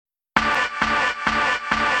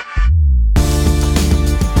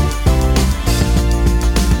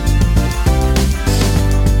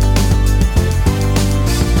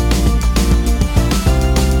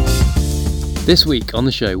This week on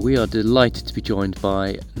the show, we are delighted to be joined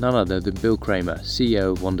by none other than Bill Cramer,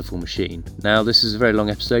 CEO of Wonderful Machine. Now, this is a very long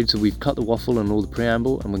episode, so we've cut the waffle and all the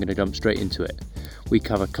preamble, and we're going to jump straight into it. We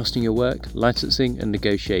cover costing your work, licensing, and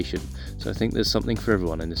negotiation, so I think there's something for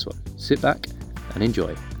everyone in this one. Sit back and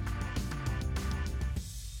enjoy.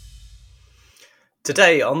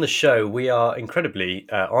 Today on the show, we are incredibly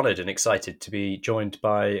honoured and excited to be joined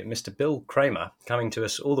by Mr. Bill Cramer, coming to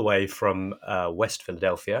us all the way from West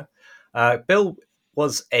Philadelphia. Bill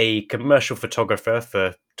was a commercial photographer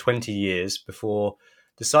for 20 years before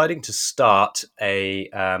deciding to start a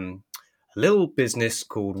little business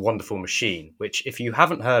called Wonderful Machine, which if you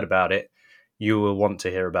haven't heard about it, you will want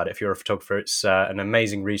to hear about it. If you're a photographer, it's an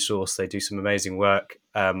amazing resource. They do some amazing work.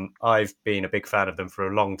 I've been a big fan of them for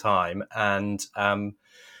a long time, and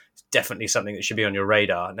it's definitely something that should be on your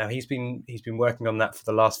radar. Now, he's been working on that for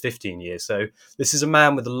the last 15 years. So this is a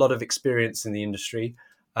man with a lot of experience in the industry.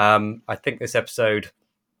 I think this episode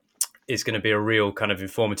is going to be a real kind of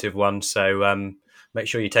informative one. So make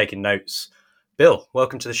sure you're taking notes. Bill,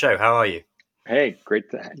 welcome to the show. How are you? Hey, great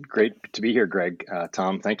to be here, Greg.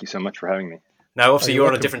 Tom, thank you so much for having me. Now, obviously, you're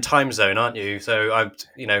on a different time zone, aren't you? So, are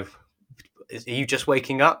you just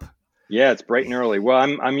waking up? Yeah, it's bright and early. Well,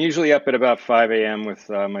 I'm usually up at about 5 a.m. with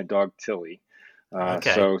my dog Tilly.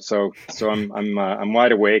 Okay. So I'm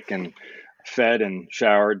wide awake and fed and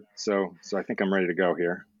showered. So I think I'm ready to go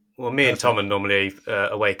here. Well, me and Tom are normally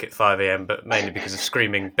awake at 5 a.m., but mainly because of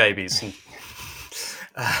screaming babies.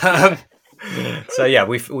 So yeah,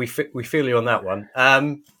 we feel you on that one.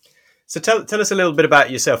 So tell us a little bit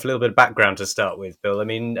about yourself, a little bit of background to start with, Bill. I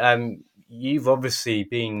mean, you've obviously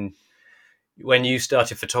been, when you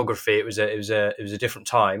started photography, it was a different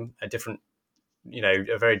time, a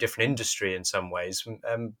very different industry in some ways.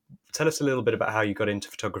 Tell us a little bit about how you got into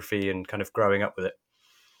photography and kind of growing up with it.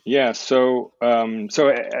 Yeah, so I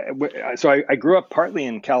grew up partly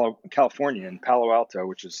in California, in Palo Alto,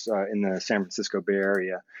 which is in the San Francisco Bay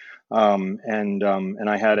Area, and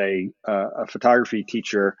I had a photography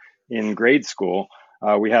teacher in grade school.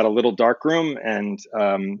 We had a little dark room, and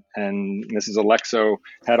Mrs. Alexo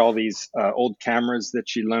had all these old cameras that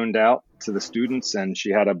she loaned out to the students, and she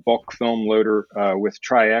had a bulk film loader with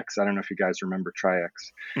Tri-X. I don't know if you guys remember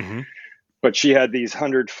Tri-X. Mm-hmm. But she had these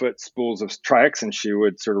 100-foot spools of Tri-X, and she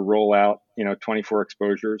would sort of roll out, 24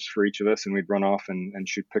 exposures for each of us, and we'd run off and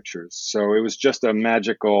shoot pictures. So it was just a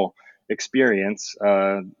magical experience,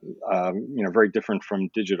 very different from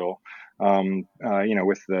digital,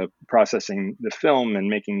 with the processing the film and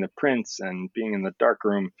making the prints and being in the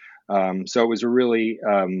darkroom. So it was a really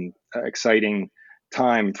exciting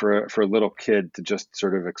time for a little kid to just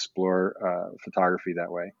sort of explore photography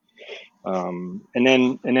that way. And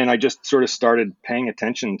then I just sort of started paying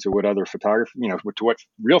attention to what other photographers, to what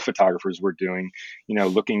real photographers were doing,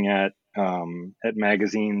 looking at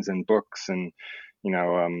magazines and books and,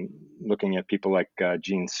 looking at people like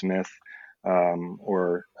Gene Smith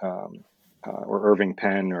or Irving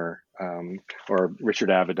Penn or Richard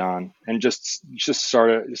Avedon, and just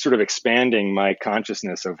sort of expanding my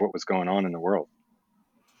consciousness of what was going on in the world.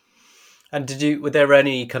 And were there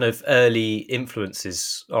any kind of early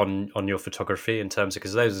influences on your photography in terms of,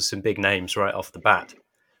 because those are some big names right off the bat?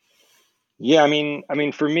 Yeah, I mean,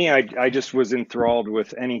 for me, I just was enthralled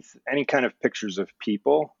with any kind of pictures of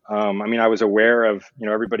people. I was aware of,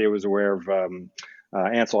 everybody was aware of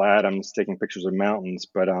Ansel Adams taking pictures of mountains,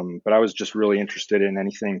 but I was just really interested in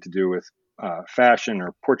anything to do with fashion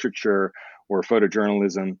or portraiture or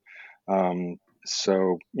photojournalism.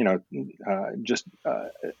 So, just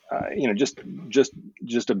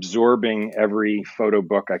absorbing every photo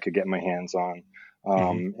book I could get my hands on,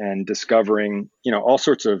 and discovering, all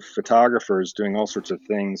sorts of photographers doing all sorts of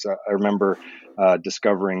things. I remember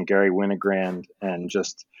discovering Gary Winogrand and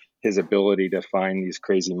just his ability to find these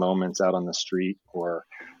crazy moments out on the street, or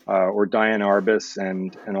Diane Arbus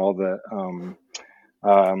and all the,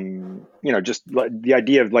 just the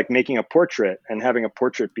idea of like making a portrait and having a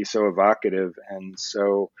portrait be so evocative and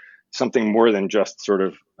so something more than just sort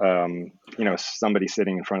of, somebody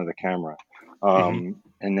sitting in front of the camera.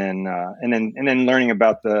 And then learning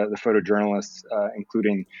about the photojournalists,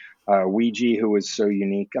 including Ouija, who was so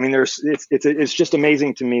unique. I mean, it's just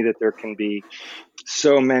amazing to me that there can be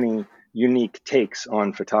so many unique takes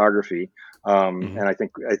on photography. And I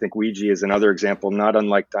think Ouija is another example, not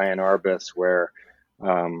unlike Diane Arbus, where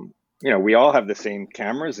we all have the same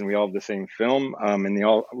cameras and we all have the same film, and we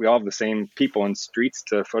all have the same people and streets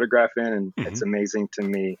to photograph in. And it's amazing to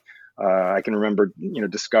me. I can remember,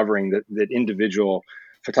 discovering that individual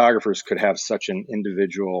photographers could have such an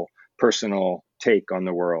individual, personal take on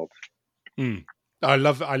the world. I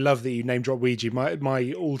love that you name drop Ouija.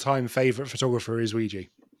 My all time favorite photographer is Ouija.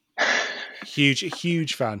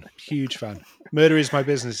 Huge fan. Huge fan. Murder is My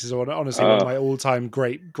Business is honestly one of Uh, my all time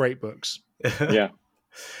great books. yeah,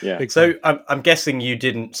 yeah. Big So fan. I'm guessing you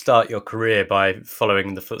didn't start your career by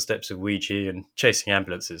following the footsteps of Ouija and chasing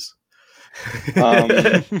ambulances. Um,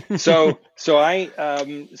 so I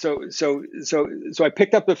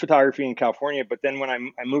picked up the photography in California, but then when I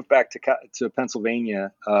moved back to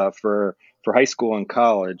Pennsylvania for high school and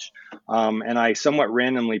college, and I somewhat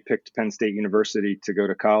randomly picked Penn State University to go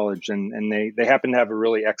to college, and they happened to have a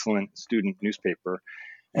really excellent student newspaper,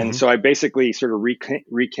 and Hmm. so I basically sort of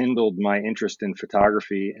rekindled my interest in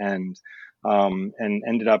photography and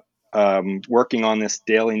ended up working on this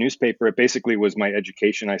daily newspaper. It basically was my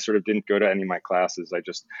education. I sort of didn't go to any of my classes. I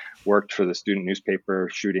just worked for the student newspaper,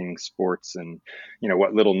 shooting sports and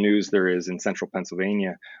what little news there is in central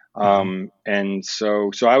Pennsylvania. Hmm. And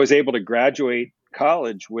so I was able to graduate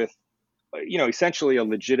college with essentially a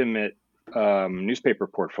legitimate newspaper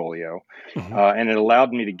portfolio, Hmm. and it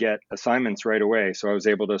allowed me to get assignments right away. So I was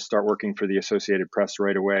able to start working for the Associated Press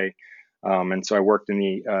right away, and so I worked in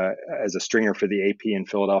the as a stringer for the AP in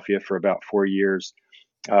Philadelphia for about 4 years,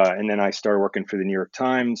 and then I started working for the New York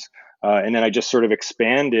Times, and then I just sort of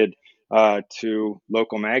expanded to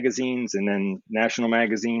local magazines and then national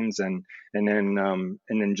magazines, and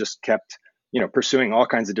then just kept pursuing all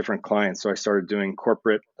kinds of different clients. So I started doing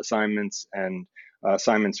corporate assignments and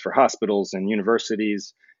assignments for hospitals and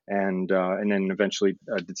universities, and then eventually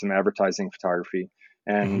did some advertising photography.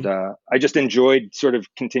 Hmm. And I just enjoyed sort of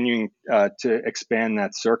continuing to expand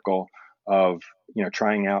that circle of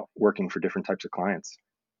trying out working for different types of clients.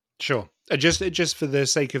 Sure. Just for the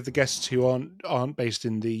sake of the guests who aren't based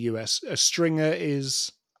in the US, a stringer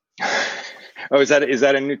is Oh, is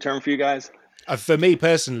that a new term for you guys? for me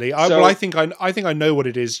personally. I So think I know what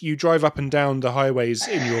it is. You drive up and down the highways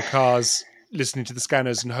in your cars, listening to the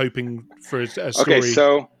scanners and hoping for a okay,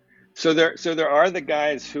 story. so there are the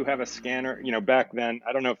guys who have a scanner. Back then,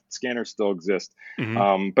 I don't know if scanners still exist,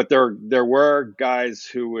 Hmm. but there were guys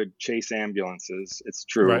who would chase ambulances. It's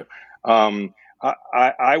true. Right. Um,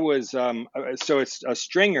 I was so it's a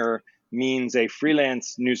stringer means a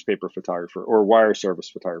freelance newspaper photographer or wire service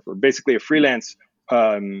photographer, basically a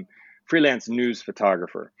um, freelance news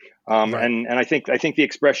photographer. Right. And I think the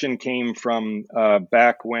expression came from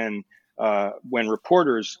back when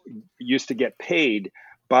reporters used to get paid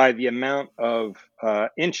by the amount of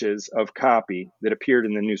inches of copy that appeared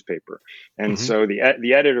in the newspaper. And Hmm. so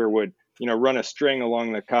the editor would run a string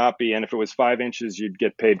along the copy, and if it was 5 inches, you'd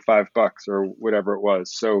get paid $5 or whatever it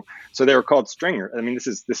was. So they were called stringer. I mean, this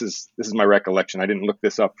is my recollection. I didn't look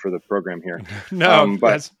this up for the program here. No,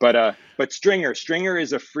 But that's but stringer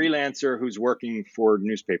is a freelancer who's working for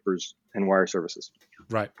newspapers and wire services.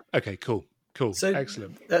 right. Okay. Cool. So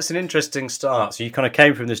Excellent. that's an interesting start. So you kind of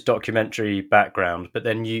came from this documentary background, but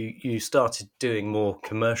then you started doing more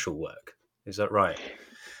commercial work. Is that right?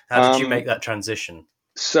 How did you make Um, that transition?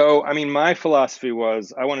 So, I mean, my philosophy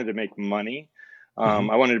was I wanted to make money.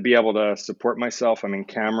 Hmm. I wanted to be able to support myself. I mean,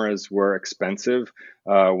 cameras were expensive.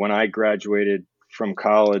 When I graduated from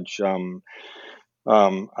college,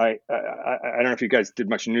 I don't know if you guys did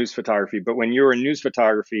much news photography, but when you were in news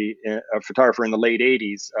photography, a photographer in the late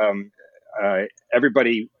 80s, uh,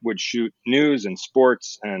 everybody would shoot news and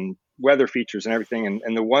sports and weather features and everything.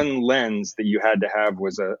 And the one lens that you had to have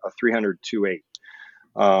was a 300-2.8.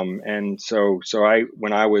 And so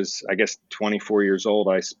when I was, I guess, 24 years old,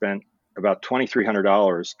 I spent about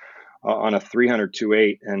 $2,300 on a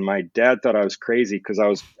 300-2.8, and my dad thought I was crazy because I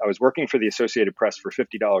was working for the Associated Press for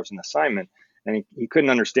 $50 an assignment, and he couldn't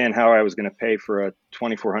understand how I was going to pay for a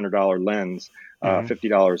 $2,400 lens, Hmm.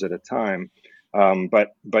 $50 at a time. But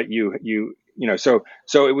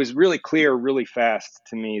so it was really clear, really fast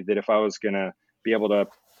to me that if I was going to be able to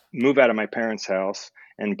move out of my parents' house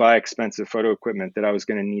and buy expensive photo equipment, that I was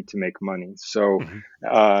going to need to make money. Hmm.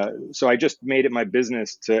 So I just made it my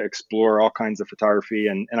business to explore all kinds of photography,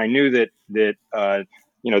 and I knew that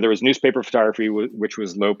there was newspaper photography, which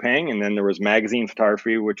was low paying, and then there was magazine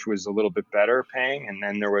photography, which was a little bit better paying, and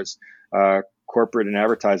then there was corporate and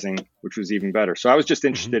advertising, which was even better. So I was just Hmm.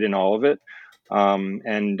 interested in all of it,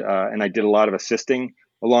 and I did a lot of assisting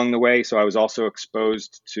along the way. So I was also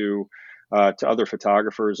exposed to other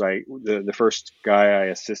photographers. The first guy I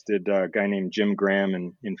assisted, a guy named Jim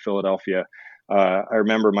Graham in Philadelphia. I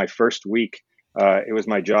remember my first week. It was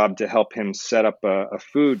my job to help him set up a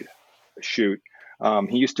food shoot.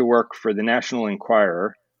 He used to work for the National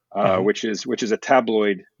Enquirer, Hmm. which is a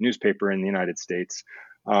tabloid newspaper in the United States,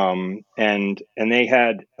 and they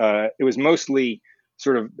had it was mostly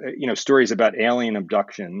sort of stories about alien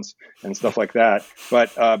abductions and stuff like that.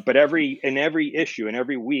 But in every issue, in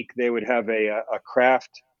every week, they would have a Kraft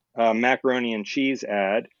macaroni and cheese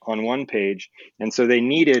ad on one page, and so they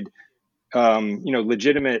needed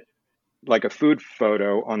legitimate, like a food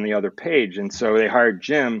photo on the other page. And so they hired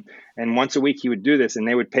Jim, and once a week he would do this, and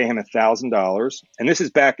they would pay him $1,000. And this is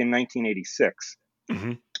back in 1986,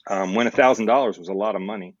 when $1,000 was a lot of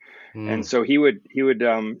money. And so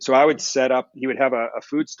so I would set up. He would have a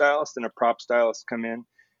food stylist and a prop stylist come in,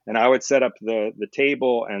 and I would set up the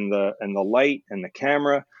table and the light and the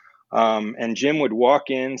camera. And Jim would walk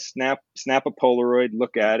in, snap a Polaroid,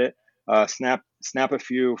 look at it, snap a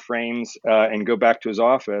few frames, and go back to his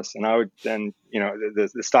office. And I would then, the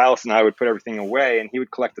stylist and I would put everything away, and he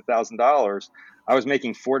would collect $1,000. I was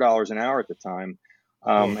making $4 an hour at the time.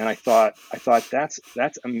 And I thought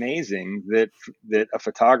that's amazing that a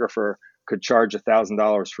photographer could charge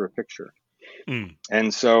 $1,000 for a picture.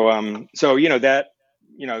 And so I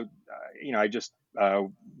just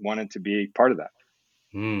wanted to be part of that.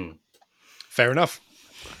 Fair enough.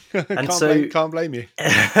 And can't blame you.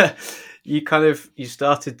 You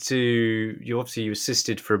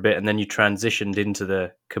assisted for a bit, and then you transitioned into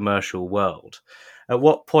the commercial world. At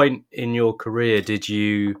what point in your career did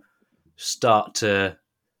you start to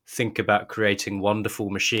think about creating Wonderful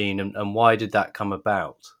Machine, and why did that come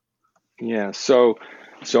about? Yeah, so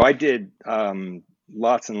I did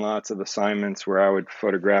lots and lots of assignments where I would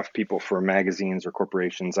photograph people for magazines or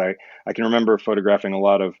corporations. I can remember photographing a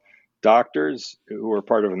lot of doctors who were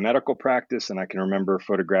part of a medical practice, and I can remember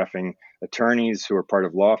photographing attorneys who were part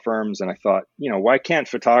of law firms. And I thought, why can't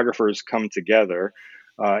photographers come together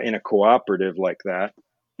in a cooperative like that?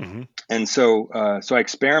 And so I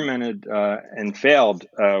experimented and failed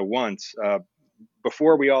once.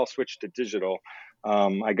 Before we all switched to digital,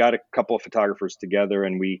 I got a couple of photographers together,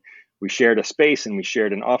 and we shared a space, and we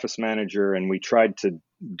shared an office manager, and we tried to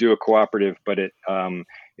do a cooperative, but it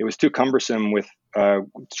was too cumbersome with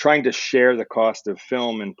trying to share the cost of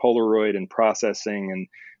film and Polaroid and processing and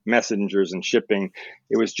messengers and shipping.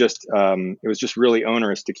 It was just really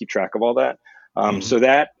onerous to keep track of all that. So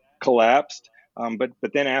that collapsed. But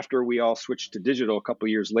then after we all switched to digital a couple of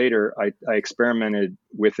years later, I experimented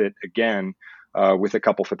with it again with a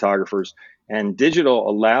couple photographers, and digital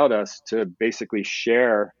allowed us to basically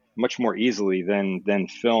share much more easily than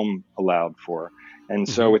film allowed for. And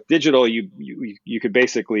so with digital, you could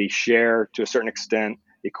basically share to a certain extent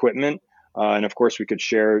equipment, and of course we could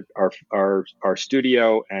share our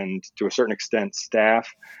studio, and to a certain extent staff.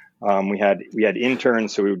 We had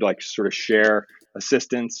interns, so we would like sort of share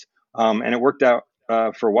assistants, and it worked out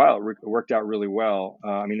for a while. It worked out really well.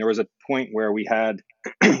 There was a point where we had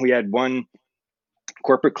one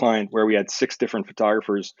corporate client where we had 6 different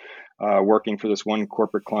photographers working for this one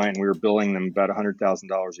corporate client. We were billing them about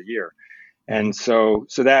 $100,000 a year. And so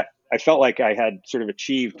that I felt like I had sort of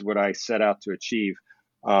achieved what I set out to achieve,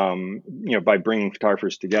 by bringing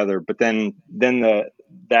photographers together. But then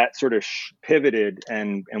that sort of pivoted,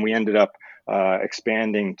 and we ended up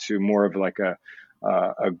expanding to more of like a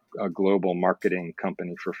global marketing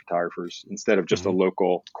company for photographers instead of just a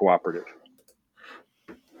local cooperative.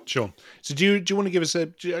 Sure. So do you want to give us a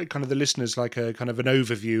kind of the listeners like a kind of an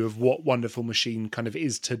overview of what Wonderful Machine kind of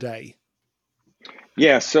is today?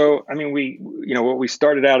 Yeah. So, we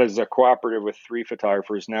started out as a cooperative with 3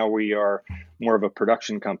 photographers. Now we are more of a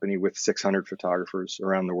production company with 600 photographers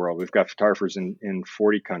around the world. We've got photographers in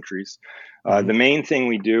 40 countries. The main thing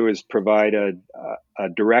we do is provide a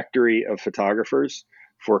directory of photographers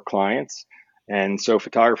for clients. And so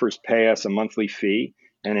photographers pay us a monthly fee.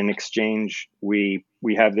 And in exchange, we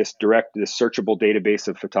have this searchable database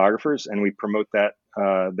of photographers, and we promote that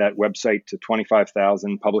website to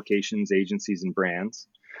 25,000 publications, agencies, and brands.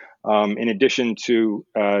 In addition to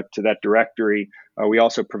that directory, we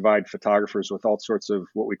also provide photographers with all sorts of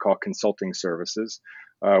what we call consulting services,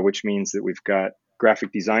 which means that we've got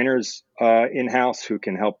graphic designers in-house who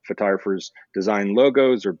can help photographers design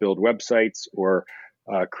logos or build websites or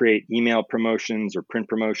create email promotions or print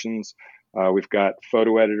promotions. We've got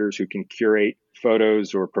photo editors who can curate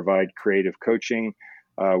photos or provide creative coaching.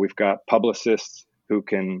 We've got publicists who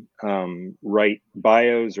can write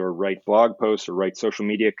bios or write blog posts or write social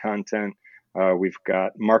media content. We've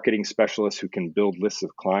got marketing specialists who can build lists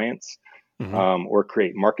of clients or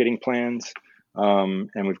create marketing plans.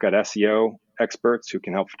 And we've got SEO experts who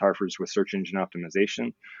can help photographers with search engine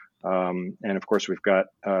optimization. And of course, we've got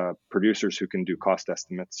producers who can do cost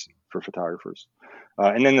estimates for photographers.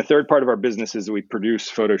 And then the third part of our business is that we produce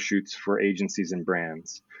photo shoots for agencies and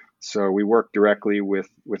brands. So we work directly with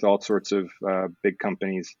all sorts of big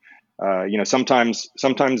companies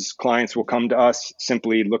sometimes clients will come to us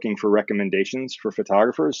simply looking for recommendations for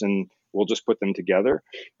photographers, and we'll just put them together.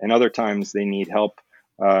 And other times they need help,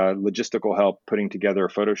 logistical help putting together a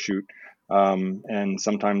photo shoot. And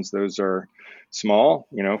sometimes those are small,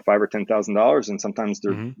 $5,000 or $10,000, and sometimes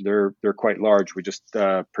they're quite large. We just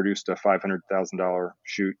produced a $500,000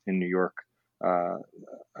 shoot in New York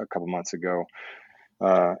a couple months ago.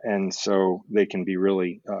 And so they can be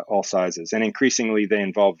really all sizes, and increasingly they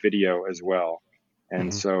involve video as well.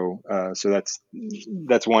 And so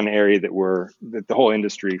that's one area that the whole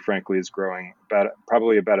industry, frankly, is growing.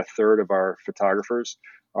 Probably about a third of our photographers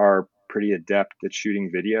are pretty adept at shooting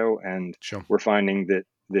video, and we're finding that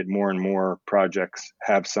more and more projects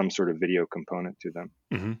have some sort of video component to them.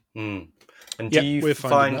 And do you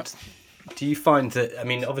find that? I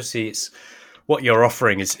mean, obviously, it's what you're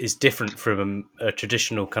offering is different from a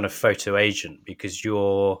traditional kind of photo agent, because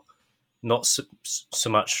you're not so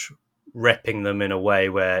much repping them in a way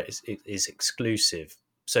where it is exclusive.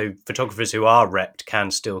 So photographers who are repped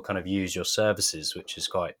can still kind of use your services, which is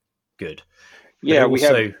quite good. Yeah, we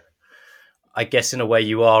have. I guess in a way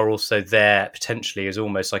you are also there potentially as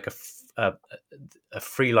almost like a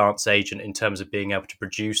freelance agent in terms of being able to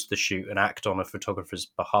produce the shoot and act on a photographer's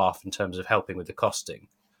behalf in terms of helping with the costing.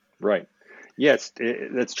 Right. Yes,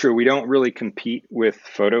 that's true. We don't really compete with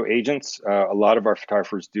photo agents. A lot of our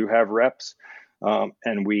photographers do have reps,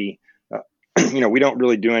 and we don't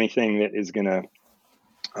really do anything that is going to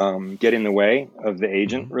get in the way of the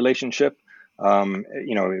agent relationship.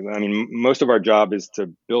 Most of our job is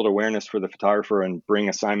to build awareness for the photographer and bring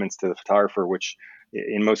assignments to the photographer, which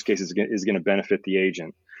in most cases is going to benefit the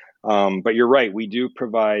agent. But you're right, we do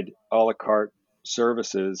provide a la carte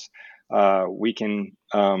services. We can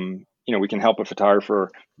help a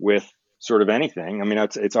photographer with sort of anything. I mean,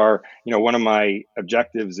 it's our, one of my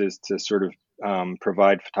objectives is to sort of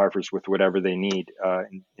provide photographers with whatever they need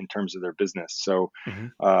in terms of their business. So,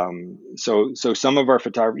 so some of our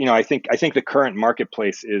photographers, I think the current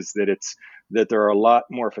marketplace is that there are a lot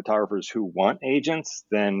more photographers who want agents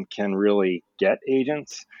than can really get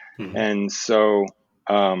agents, and so.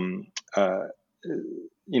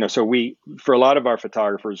 So for a lot of our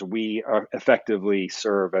photographers, we effectively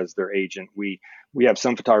serve as their agent. We have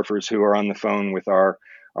some photographers who are on the phone with our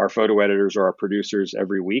photo editors or our producers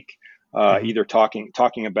every week, either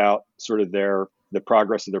talking about sort of the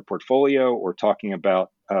progress of their portfolio, or talking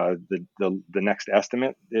about the next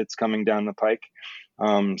estimate that's coming down the pike.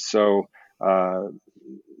 So I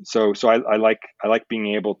like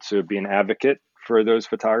being able to be an advocate for those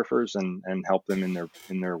photographers and help them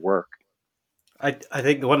in their work. I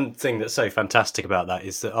think the one thing that's so fantastic about that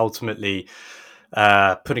is that ultimately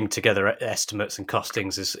putting together estimates and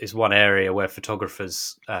costings is one area where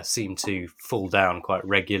photographers seem to fall down quite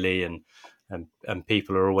regularly, and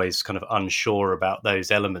people are always kind of unsure about those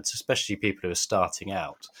elements, especially people who are starting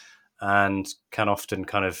out, and can often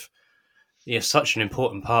kind of, such an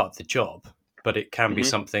important part of the job, but it can be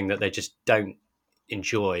something that they just don't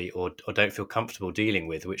enjoy or don't feel comfortable dealing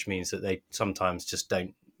with, which means that they sometimes just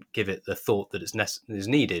don't give it the thought that is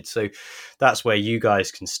needed. So that's where you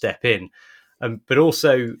guys can step in. But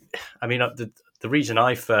also, I mean, the reason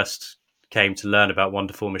I first came to learn about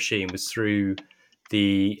Wonderful Machine was through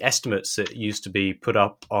the estimates that used to be put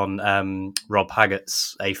up on Rob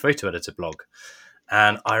Haggart's A Photo Editor blog.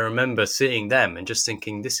 And I remember seeing them and just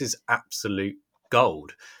thinking, this is absolute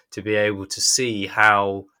gold to be able to see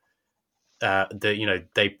how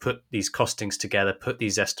they put these costings together, put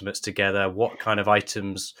these estimates together, what kind of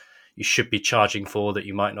items you should be charging for that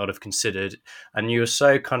you might not have considered. And you were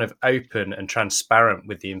so kind of open and transparent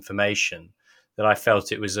with the information that I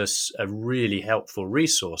felt it was a really helpful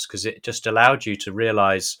resource, because it just allowed you to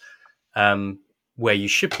realize where you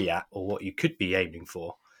should be at or what you could be aiming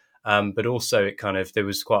for. But also there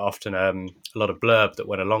was quite often a lot of blurb that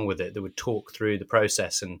went along with it that would talk through the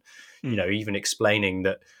process and, even explaining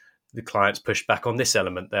that the clients pushed back on this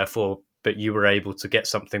element, therefore, but you were able to get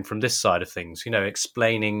something from this side of things,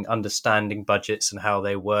 explaining, understanding budgets and how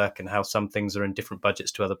they work and how some things are in different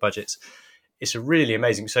budgets to other budgets. It's really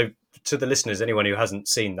amazing. So to the listeners, anyone who hasn't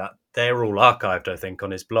seen that, they're all archived, I think,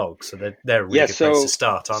 on his blog. So they're a really good place to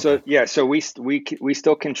start, aren't they? Yeah, so we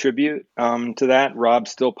still contribute to that. Rob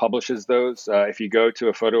still publishes those. If you go to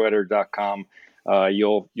aphotoeditor.com,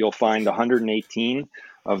 you'll find 118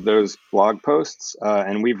 of those blog posts,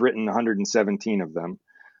 and we've written 117 of them.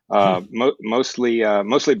 Mostly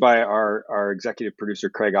by our executive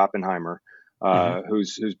producer Craig Oppenheimer,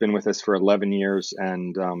 who's been with us for 11 years,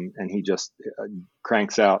 and he just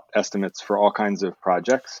cranks out estimates for all kinds of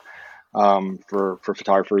projects for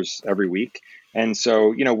photographers every week. And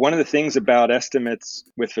so, one of the things about estimates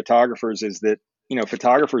with photographers is that,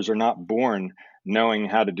 photographers are not born knowing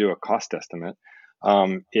how to do a cost estimate.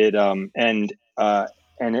 It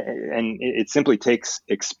and it simply takes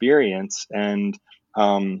experience, and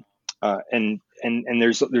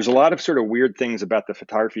there's a lot of sort of weird things about the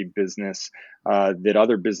photography business that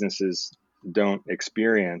other businesses don't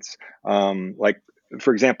experience. Like,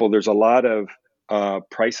 for example, there's a lot of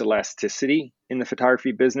price elasticity in the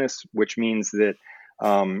photography business, which means that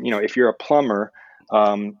if you're a plumber,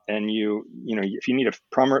 and if you need a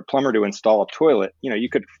plumber to install a toilet, you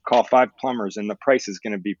could call 5 plumbers, and the price is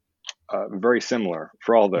going to be very similar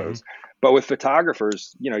for all those. Mm-hmm. But with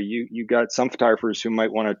photographers, you got some photographers who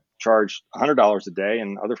might want to charge $100 a day,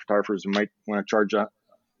 and other photographers who might want to charge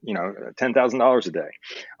 $10,000 a day.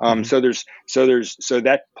 Mm-hmm. So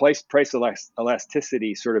that price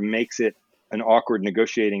elasticity sort of makes it an awkward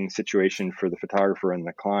negotiating situation for the photographer and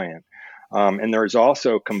the client. And there's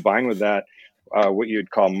also, combined with that, what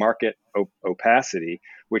you'd call market opacity,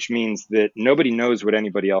 which means that nobody knows what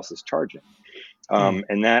anybody else is charging.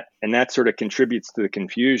 And that sort of contributes to the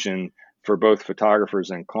confusion for both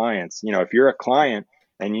photographers and clients. If you're a client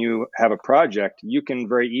and you have a project, you can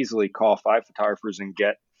very easily call 5 photographers and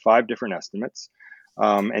get 5 different estimates.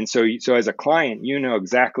 And so as a client, you know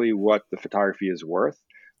exactly what the photography is worth,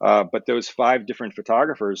 but those 5 different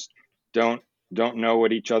photographers don't know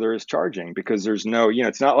what each other is charging, because there's no,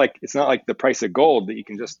 it's not like the price of gold that you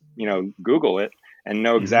can just Google it and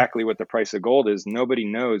know exactly what the price of gold is. Nobody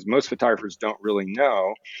knows. Most photographers don't really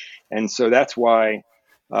know, and so that's why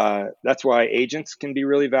agents can be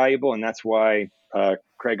really valuable, and that's why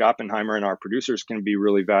Craig Oppenheimer and our producers can be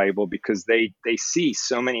really valuable, because they see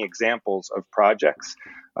so many examples of projects.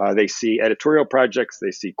 They see editorial projects,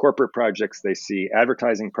 they see corporate projects, they see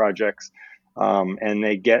advertising projects, and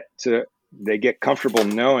they get comfortable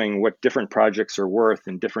knowing what different projects are worth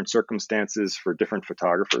in different circumstances for different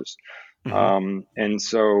photographers. And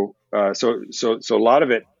so a lot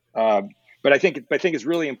of it, but I think it's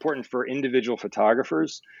really important for individual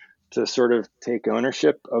photographers to sort of take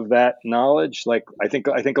ownership of that knowledge. Like, I think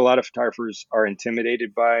a lot of photographers are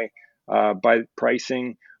intimidated by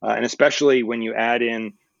pricing, and especially when you add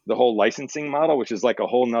in the whole licensing model, which is like a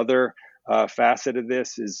whole nother facet of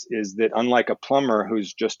this, is that unlike a plumber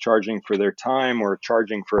who's just charging for their time or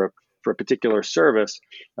charging for a particular service,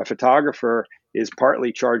 a photographer is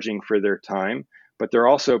partly charging for their time, but they're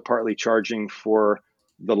also partly charging for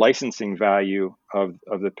the licensing value of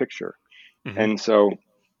the picture. And so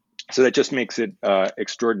that just makes it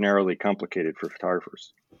extraordinarily complicated for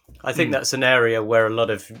photographers. I think that's an area where a lot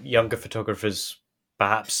of younger photographers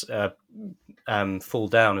perhaps fall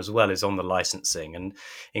down as well, is on the licensing. And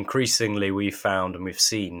increasingly we've found, and we've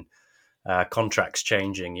seen contracts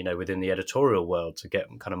changing, within the editorial world to get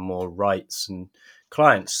kind of more rights, and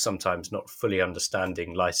clients sometimes not fully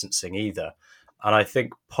understanding licensing either. And I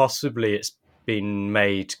think possibly it's been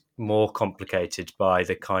made more complicated by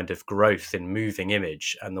the kind of growth in moving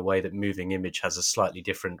image, and the way that moving image has a slightly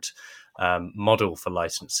different model for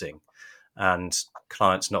licensing, and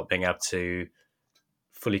clients not being able to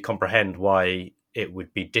fully comprehend why it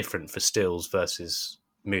would be different for stills versus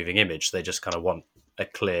moving image. They just kind of want a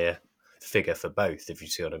clear figure for both, if you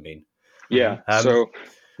see what I mean. Yeah. That's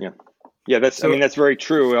very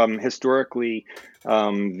true. Historically,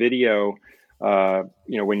 video,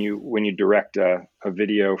 when you direct a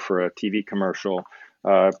video for a TV commercial,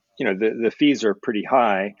 the fees are pretty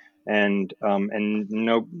high, and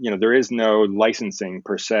no, there is no licensing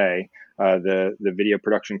per se. The video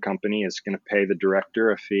production company is going to pay the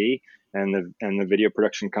director a fee, and the video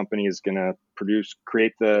production company is going to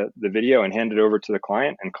create the video and hand it over to the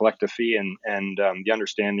client and collect a fee. And the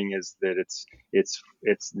understanding is that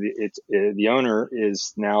the owner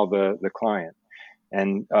is now the client.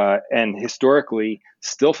 And historically,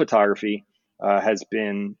 still photography has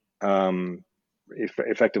been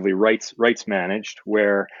effectively rights managed,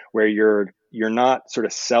 where you're not sort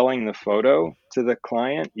of selling the photo to the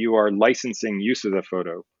client, you are licensing use of the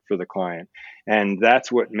photo for the client, and that's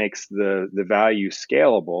what makes the value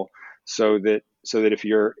scalable. So that if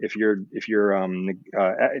you're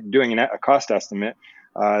doing a cost estimate,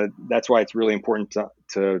 that's why it's really important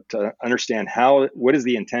to understand what is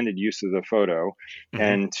the intended use of the photo,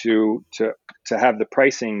 and to have the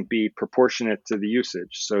pricing be proportionate to the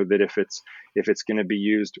usage, so that if it's going to be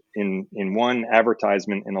used in one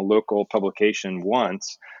advertisement in a local publication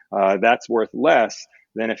once, that's worth less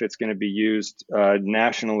than if it's going to be used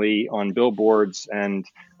nationally on billboards and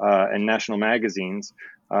national magazines.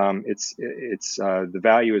 The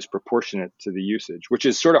value is proportionate to the usage, which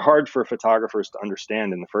is sort of hard for photographers to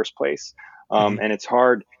understand in the first place. And it's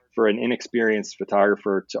hard for an inexperienced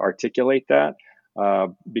photographer to articulate that,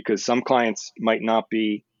 because some clients might not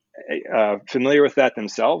be familiar with that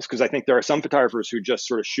themselves. Because I think there are some photographers who just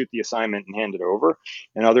sort of shoot the assignment and hand it over,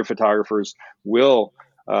 and other photographers will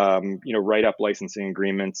write up licensing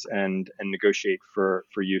agreements and negotiate for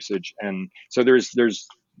usage. And so there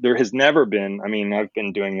has never been. I mean, I've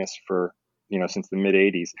been doing this for since the mid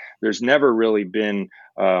 '80s. There's never really been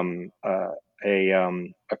a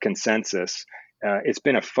consensus. It's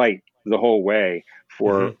been a fight the whole way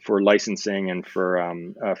for licensing and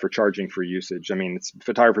for charging for usage. I mean,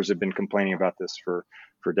 photographers have been complaining about this for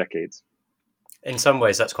decades. In some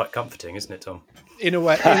ways, that's quite comforting, isn't it, Tom? In a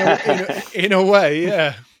way, in a way,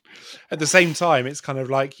 yeah. At the same time, it's kind of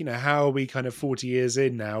like, how are we kind of 40 years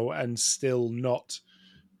in now and still not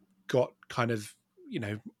got kind of,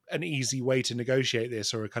 an easy way to negotiate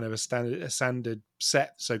this, or a kind of a standard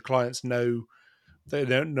set, so clients know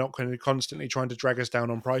they're not kind of constantly trying to drag us down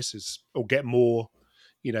on prices or get more,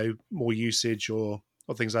 more usage or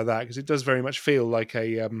things like that, because it does very much feel like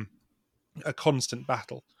a constant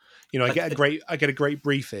battle. I get a great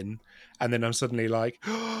brief in, and then I'm suddenly like,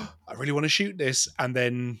 oh, I really want to shoot this, and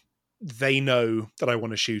then they know that I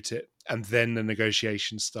want to shoot it, and then the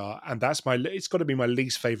negotiations start, and it's got to be my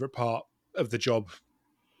least favorite part of the job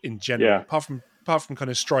in general. Yeah. Apart from kind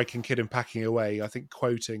of striking kid and packing away, I think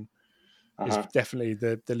quoting is definitely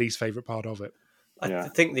the least favorite part of it. I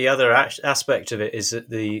think the other aspect of it is that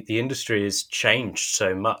the industry has changed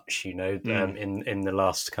so much, in the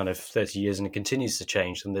last kind of 30 years, and it continues to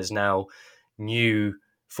change. And there's now new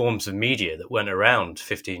forms of media that weren't around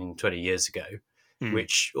 15, 20 years ago,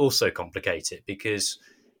 which also complicate it, because,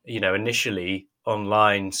 initially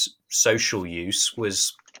online social use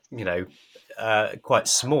was, quite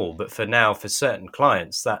small. But for certain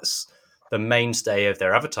clients, that's the mainstay of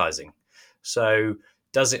their advertising. So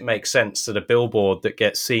does it make sense that a billboard that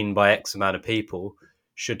gets seen by X amount of people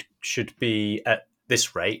should be at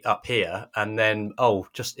this rate up here, and then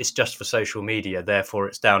it's just for social media, therefore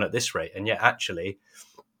it's down at this rate, and yet actually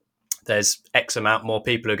there's X amount more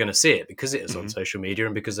people who are going to see it because it is on social media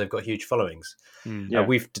and because they've got huge followings.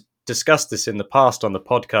 We've discussed this in the past on the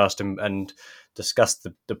podcast, and discussed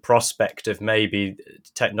the prospect of maybe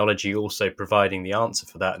technology also providing the answer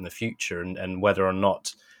for that in the future, and whether or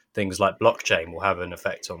not things like blockchain will have an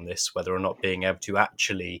effect on this, whether or not being able to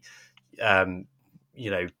actually,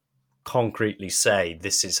 concretely say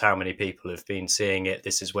this is how many people have been seeing it,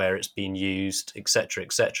 this is where it's been used, etc.,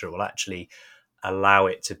 will actually allow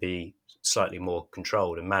it to be slightly more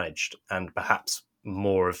controlled and managed, and perhaps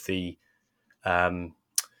more of the,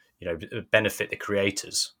 benefit the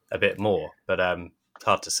creators a bit more. But it's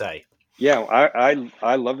hard to say. Yeah,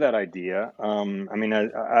 I love that idea.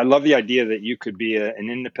 I love the idea that you could be an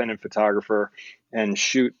independent photographer and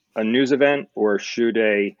shoot a news event, or shoot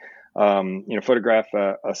photograph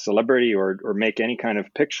a celebrity, or make any kind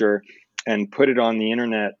of picture and put it on the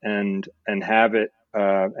internet, and have it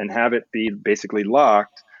be basically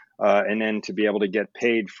locked, and then to be able to get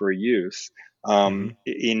paid for use. In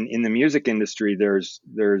the music industry, there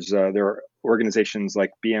are organizations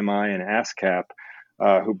like BMI and ASCAP,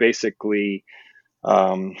 who basically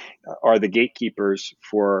are the gatekeepers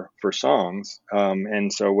for songs.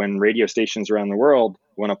 And so when radio stations around the world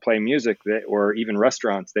want to play music, or even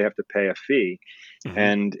restaurants, they have to pay a fee.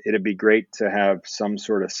 And it'd be great to have some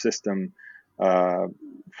sort of system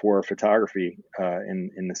for photography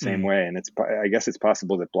in the same way. And I guess it's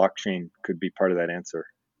possible that blockchain could be part of that answer.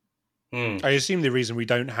 I assume the reason we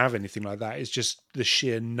don't have anything like that is just the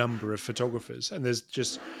sheer number of photographers, and there's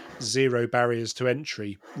just zero barriers to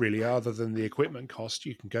entry, really, other than the equipment cost.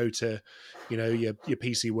 You can go to, your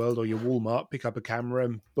PC World or your Walmart, pick up a camera,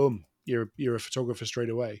 and boom, you're a photographer straight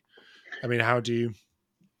away. I mean, how do you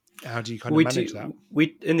kind of manage that?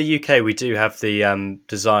 We in the UK, we do have the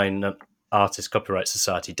Design Artist Copyright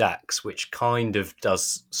Society, DAX, which kind of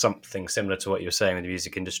does something similar to what you were saying with the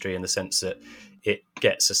music industry, in the sense that it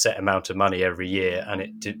gets a set amount of money every year, and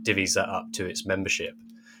it divvies that up to its membership.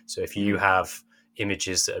 So if you have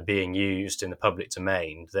images that are being used in the public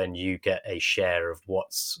domain, then you get a share of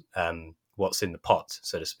what's in the pot,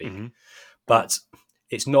 so to speak. But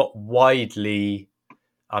it's not widely.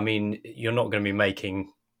 I mean, you're not going to be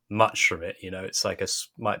making much from it. It's like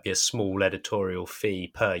might be a small editorial fee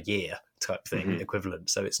per year type thing, equivalent.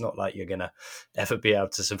 So it's not like you're going to ever be able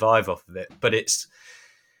to survive off of it. But it's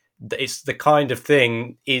the kind of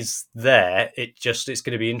thing is there. It's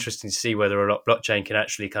going to be interesting to see whether or not blockchain can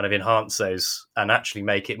actually kind of enhance those and actually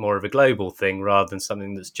make it more of a global thing, rather than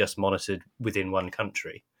something that's just monitored within one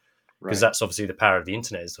country. Because that's obviously the power of the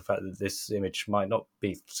internet, is the fact that this image might not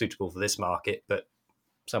be suitable for this market, but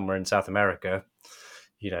somewhere in South America,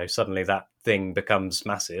 suddenly that thing becomes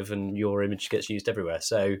massive and your image gets used everywhere.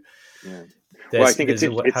 So yeah. Well, I think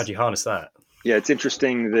how do you harness that? Yeah, it's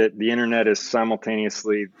interesting that the internet is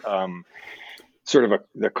simultaneously sort of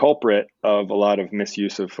the culprit of a lot of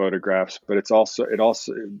misuse of photographs, but it also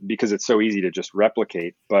because it's so easy to just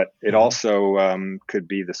replicate, but it also could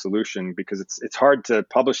be the solution, because it's hard to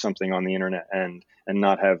publish something on the internet and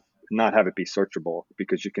not have it be searchable,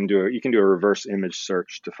 because you can do a reverse image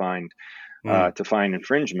search to find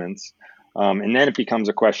infringements. And then it becomes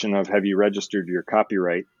a question of, have you registered your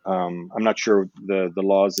copyright? I'm not sure the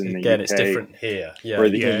laws in the Again, UK it's different here, or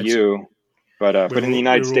the EU, but in the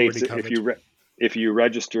United States, if you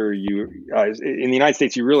register, in the United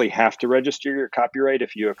States, you really have to register your copyright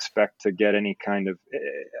if you expect to get any kind of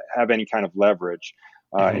leverage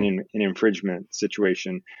in an infringement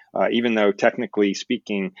situation. Even though technically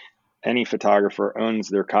speaking, any photographer owns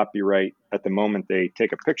their copyright at the moment they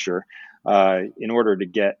take a picture. In order to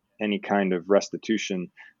get any kind of restitution,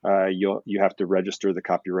 you have to register the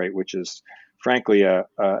copyright, which is frankly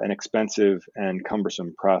an expensive and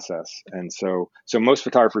cumbersome process. And so most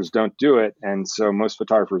photographers don't do it, and so most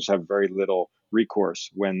photographers have very little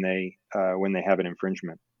recourse when they have an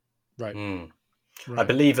infringement. Right. Right. I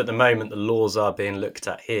believe at the moment the laws are being looked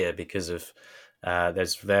at here because of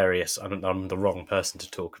there's various. I'm the wrong person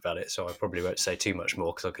to talk about it, so I probably won't say too much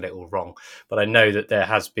more because I'll get it all wrong. But I know that there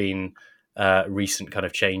has been recent kind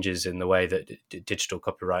of changes in the way that digital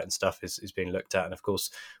copyright and stuff is being looked at, and of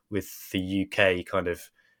course with the UK kind of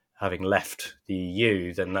having left the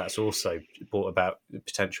EU, then that's also brought about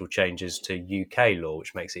potential changes to UK law,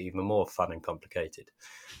 which makes it even more fun and complicated.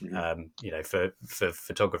 For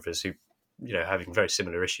photographers who having very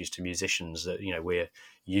similar issues to musicians, that we're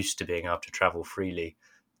used to being able to travel freely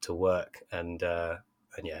to work, and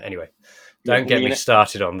anyway, don't get me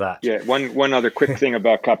started on that. One other quick thing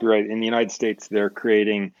about copyright in the United States, they're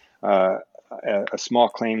creating a small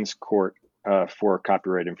claims court for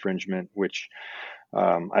copyright infringement, which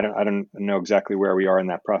I don't know exactly where we are in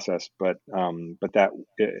that process, but that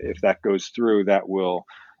if that goes through, that will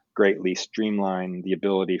greatly streamline the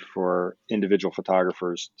ability for individual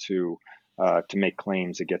photographers to make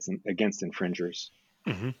claims against infringers.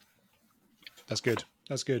 Mm-hmm. That's good.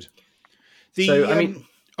 Go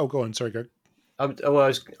on. Sorry, go. I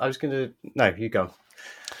was going to. No, you go.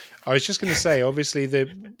 I was just going to say, obviously,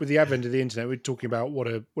 with the advent of the internet, we're talking about what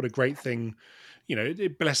a great thing,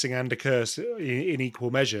 blessing and a curse in equal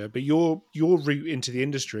measure. But your route into the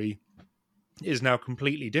industry is now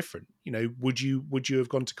completely different. Would you have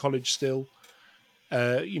gone to college still?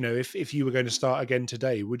 If you were going to start again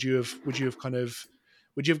today, would you have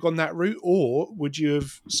gone that route, or would you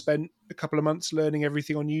have spent a couple of months learning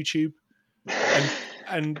everything on YouTube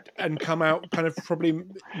and come out kind of probably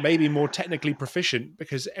maybe more technically proficient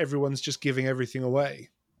because everyone's just giving everything away?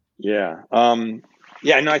 Yeah. No,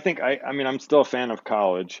 I think I'm still a fan of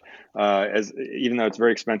college, even though it's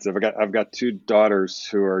very expensive. I've got two daughters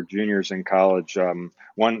who are juniors in college.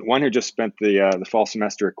 One who just spent the fall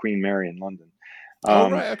semester at Queen Mary in London.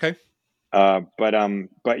 Right. Okay.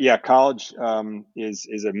 But yeah, college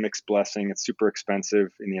is a mixed blessing. It's super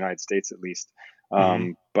expensive in the United States, at least.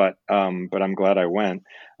 But I'm glad I went.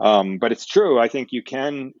 But it's true. I think you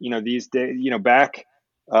can, these days, back,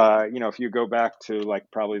 if you go back to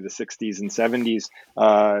like probably the 60s and 70s,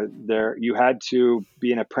 there you had to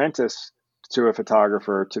be an apprentice to a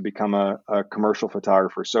photographer to become a commercial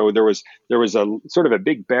photographer. So there was a sort of a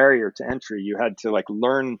big barrier to entry. You had to like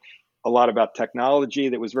learn a lot about technology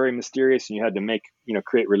that was very mysterious, and you had to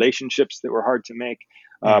create relationships that were hard to make.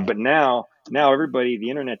 But now everybody, the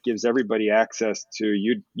internet gives everybody access to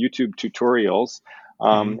YouTube tutorials.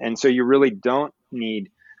 And so you really don't need,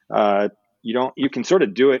 you can sort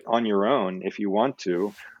of do it on your own if you want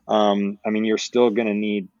to. You're still going to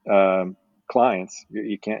need clients.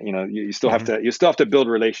 You can't, you still have to build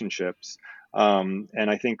relationships. And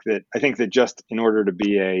I think that just in order to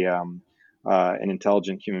be an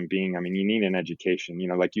intelligent human being, you need an education.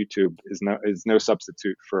 Like YouTube is no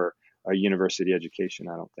substitute for a university education,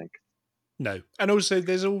 I don't think. No, and also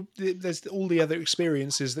there's all the other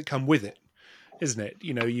experiences that come with it, isn't it?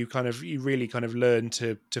 You really kind of learn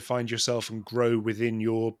to find yourself and grow within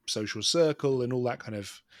your social circle and all that kind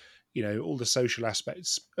of, all the social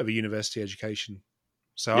aspects of a university education.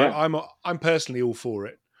 So yeah. I'm personally all for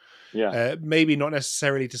it. Yeah. Maybe not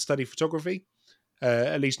necessarily to study photography.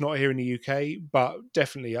 At least not here in the UK, but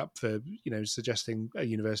definitely up for suggesting a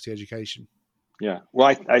university education. Yeah,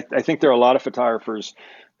 well, I think there are a lot of photographers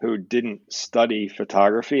who didn't study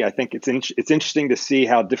photography. I think it's interesting to see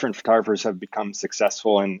how different photographers have become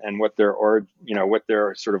successful and what their what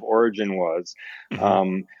their sort of origin was.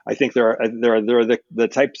 I think there are the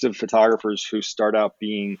types of photographers who start out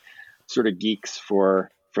being sort of geeks for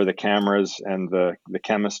the cameras and the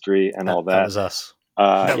chemistry and all That that. was us.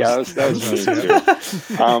 That was me us,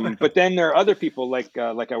 too. But then there are other people like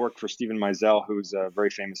I worked for Stephen Meisel, who's a very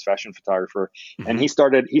famous fashion photographer, and he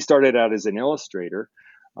started out as an illustrator,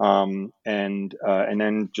 and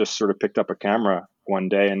then just sort of picked up a camera one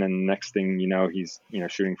day, and then the next thing you know, he's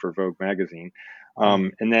shooting for Vogue magazine.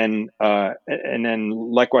 And then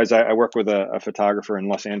likewise, I work with a photographer in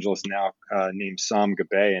Los Angeles now named Sam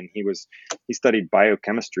Gabe, and he studied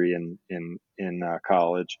biochemistry in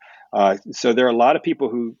college. So there are a lot of people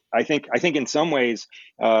who I think in some ways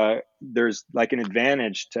there's like an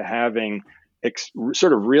advantage to having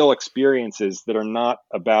sort of real experiences that are not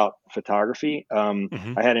about photography.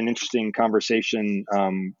 I had an interesting conversation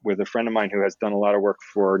with a friend of mine who has done a lot of work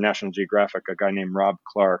for National Geographic, a guy named Rob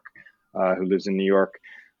Clark, who lives in New York,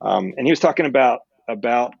 and he was talking about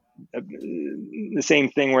the same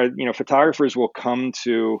thing where photographers will come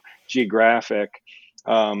to Geographic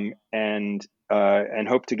and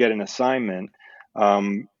hope to get an assignment.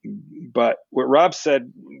 But what Rob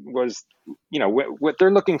said was, what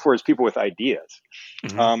they're looking for is people with ideas.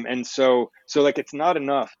 And so like, it's not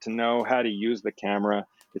enough to know how to use the camera.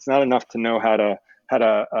 It's not enough to know how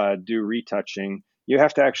to do retouching. You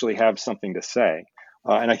have to actually have something to say.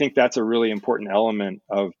 And I think that's a really important element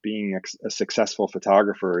of being a successful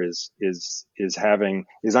photographer is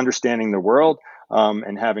understanding the world,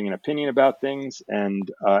 and having an opinion about things, and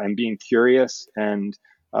being curious, and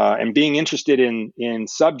being interested in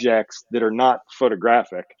subjects that are not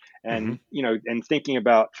photographic, and and thinking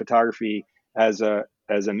about photography as a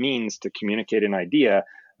means to communicate an idea,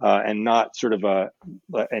 and not sort of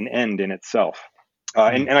an end in itself.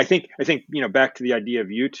 And I think back to the idea of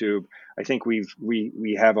YouTube, I think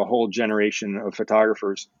we have a whole generation of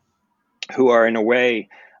photographers who are in a way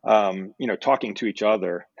talking to each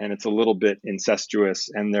other, and it's a little bit incestuous,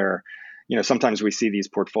 and they're sometimes we see these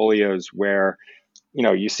portfolios where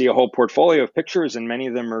you see a whole portfolio of pictures, and many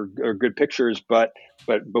of them are good pictures, but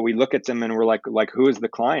we look at them and we're like who is the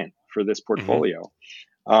client for this portfolio?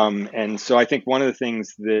 And so I think one of the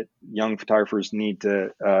things that young photographers need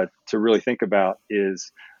to really think about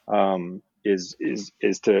is to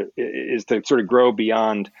sort of grow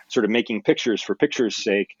beyond sort of making pictures for pictures'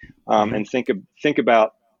 sake, and think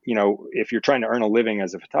about if you're trying to earn a living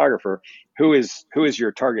as a photographer, who is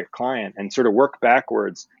your target client, and sort of work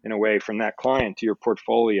backwards in a way from that client to your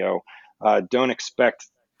portfolio. Don't expect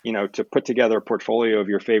to put together a portfolio of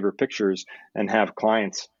your favorite pictures and have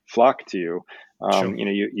clients flock to you. Sure.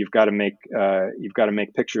 You've got to make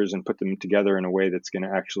pictures and put them together in a way that's going to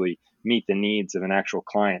actually meet the needs of an actual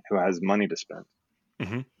client who has money to spend.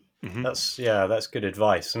 That's good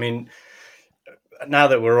advice. I mean, now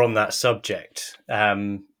that we're on that subject,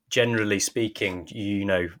 generally speaking,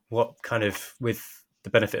 what kind of, with the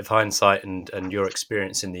benefit of hindsight and your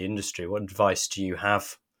experience in the industry, what advice do you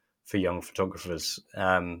have for young photographers?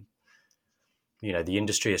 The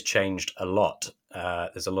industry has changed a lot.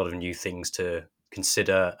 There's a lot of new things to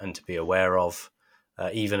consider and to be aware of.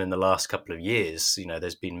 Even in the last couple of years,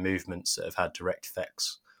 there's been movements that have had direct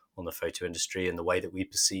effects on the photo industry and the way that we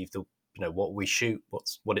perceive what we shoot,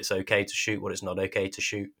 what it's okay to shoot, what it's not okay to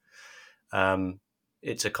shoot.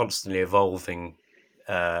 It's a constantly evolving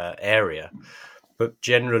area. But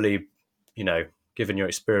generally, given your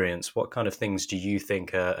experience, what kind of things do you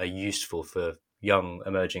think are useful for young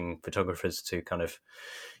emerging photographers to kind of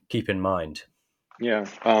keep in mind? Yeah.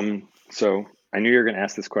 So I knew you were going to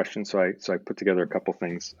ask this question, so I put together a couple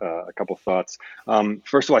things, a couple thoughts.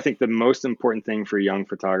 First of all, I think the most important thing for young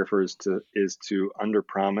photographers is to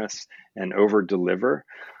underpromise and overdeliver.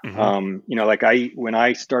 When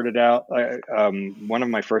I started out, one of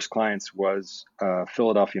my first clients was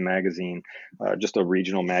Philadelphia Magazine, just a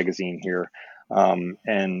regional magazine here,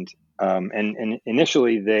 and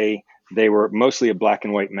initially they were mostly a black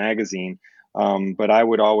and white magazine, but I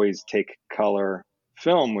would always take color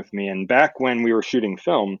film with me. And back when we were shooting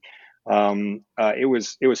film, it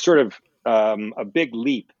was sort of a big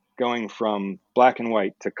leap going from black and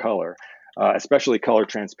white to color, especially color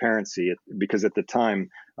transparency, because at the time,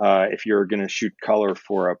 if you're going to shoot color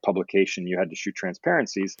for a publication, you had to shoot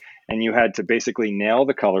transparencies, and you had to basically nail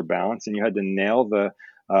the color balance, and you had to nail the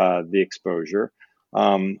exposure.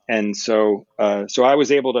 And so I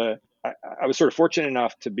was able to. I was sort of fortunate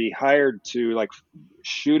enough to be hired to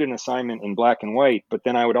shoot an assignment in black and white, but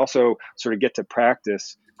then I would also sort of get to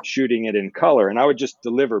practice shooting it in color, and I would just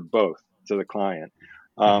deliver both to the client.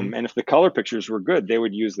 Hmm. And if the color pictures were good, they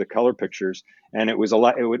would use the color pictures, and it was a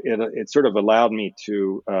lot. It sort of allowed me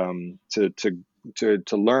to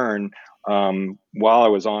learn while I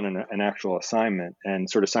was on an actual assignment, and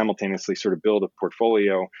sort of simultaneously sort of build a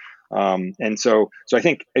portfolio. And so I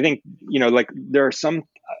think like there are some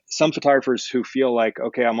photographers who feel like,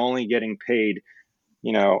 okay, I'm only getting paid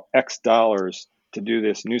X dollars to do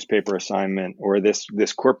this newspaper assignment or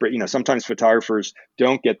this corporate. Sometimes photographers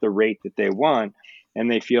don't get the rate that they want, and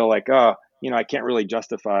they feel like, oh, I can't really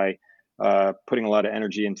justify putting a lot of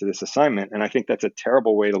energy into this assignment. And I think that's a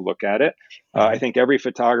terrible way to look at it. I Hmm. think every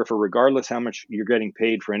photographer, regardless how much you're getting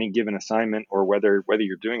paid for any given assignment, or whether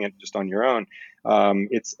you're doing it just on your own,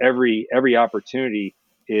 it's every opportunity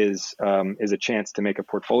is a chance to make a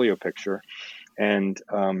portfolio picture. And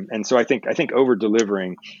so I think over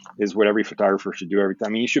delivering is what every photographer should do every time.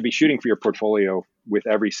 I mean, you should be shooting for your portfolio with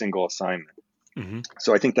every single assignment. Hmm.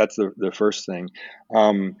 So I think that's the first thing.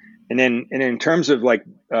 And then in terms of like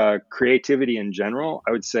creativity in general,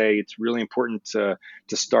 I would say it's really important to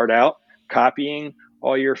start out copying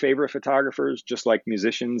all your favorite photographers, just like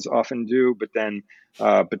musicians often do, but then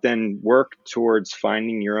work towards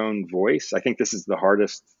finding your own voice. I think this is the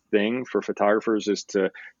hardest thing for photographers, is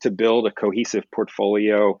to build a cohesive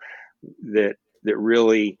portfolio that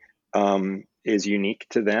really is unique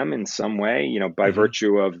to them in some way, by Hmm.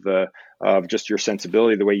 virtue of just your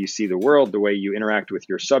sensibility, the way you see the world, the way you interact with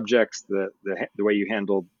your subjects, the way you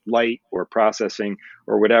handle light or processing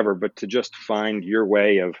or whatever. But to just find your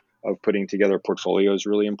way of putting together a portfolio is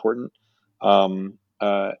really important. And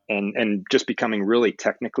just becoming really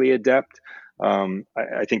technically adept.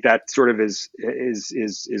 I think that sort of is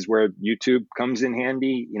where YouTube comes in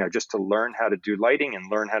handy. Just to learn how to do lighting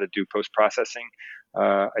and learn how to do post processing,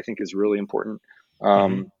 I think is really important. Hmm.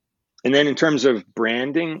 Um, and then in terms of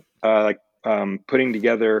branding, like putting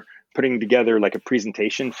together like a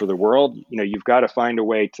presentation for the world, you've got to find a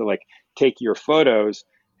way to like take your photos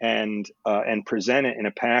and present it in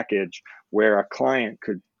a package where a client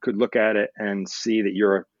could look at it and see that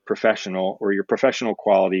you're a professional, or you're professional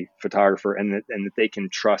quality photographer, and that they can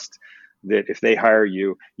trust that if they hire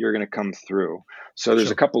you, you're going to come through. So there's a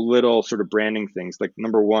Sure. couple little sort of branding things. Like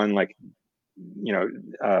number one, like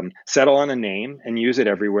settle on a name and use it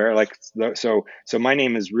everywhere. Like so my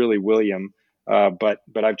name is really William, but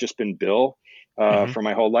I've just been Bill Hmm. for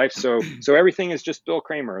my whole life. So everything is just Bill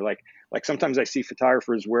Cramer. Like sometimes I see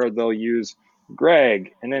photographers where they'll use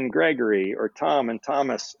Greg and then Gregory, or Tom and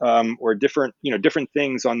Thomas, or different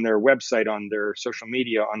things on their website, on their social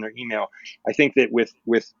media, on their email. I think that with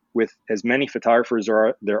as many photographers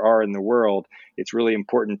there are in the world, it's really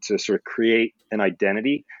important to sort of create an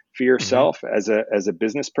identity for Hmm. yourself as a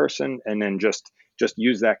business person, and then just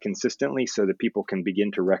use that consistently so that people can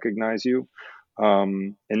begin to recognize you.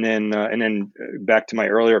 And then back to my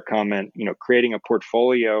earlier comment, creating a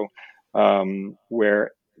portfolio that's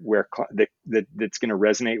going to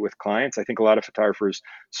resonate with clients. I think a lot of photographers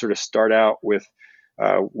sort of start out with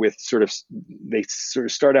sort of they sort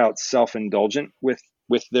of start out self-indulgent with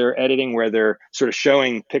their editing, where they're sort of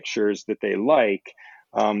showing pictures that they like,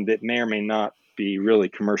 that may or may not be really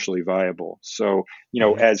commercially viable. So,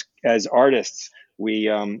 Hmm. as artists, we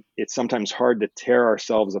it's sometimes hard to tear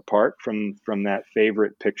ourselves apart from that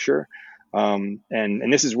favorite picture, and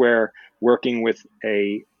this is where working with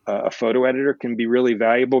a photo editor can be really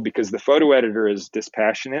valuable, because the photo editor is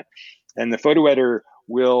dispassionate, and the photo editor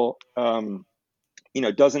will doesn't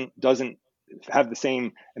have the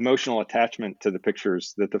same emotional attachment to the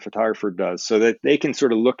pictures that the photographer does, so that they can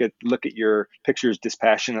sort of look at your pictures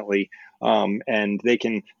dispassionately, and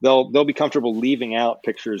they'll be comfortable leaving out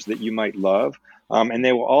pictures that you might love, and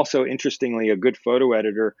they will also, interestingly, a good photo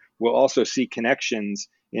editor will also see connections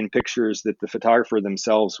in pictures that the photographer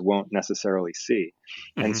themselves won't necessarily see.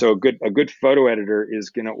 And Hmm. so a good photo editor is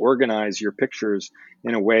going to organize your pictures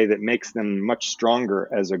in a way that makes them much stronger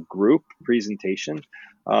as a group presentation.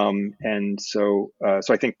 And so I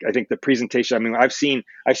think the presentation. I mean, I've seen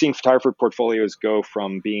photographer portfolios go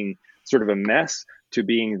from being sort of a mess to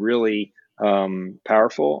being really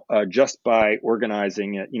powerful, just by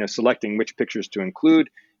organizing it. Selecting which pictures to include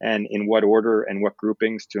and in what order and what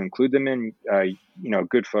groupings to include them in. A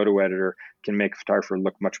good photo editor can make a photographer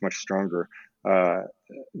look much stronger uh,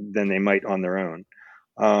 than they might on their own.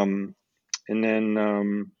 Um, and then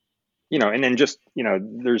just,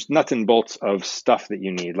 there's nuts and bolts of stuff that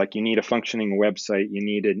you need. Like, you need a functioning website, you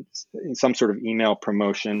needed some sort of email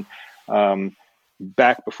promotion.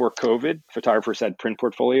 Back before COVID, photographers had print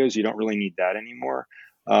portfolios. You don't really need that anymore.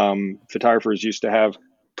 Photographers used to have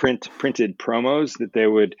printed promos that they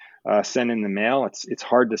would send in the mail. It's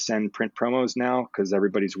hard to send print promos now because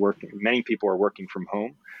everybody's working. Many people are working from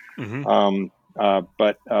home. Mm-hmm.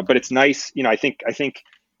 But it's nice. I think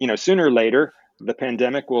sooner or later the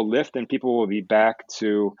pandemic will lift and people will be back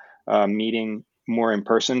to meeting more in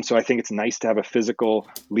person. So I think it's nice to have a physical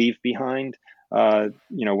leave behind.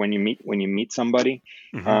 When you meet somebody,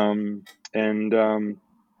 Mm-hmm. um, and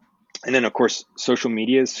and then of course social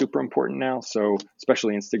media is super important now. So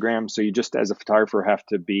especially Instagram. So you just as a photographer have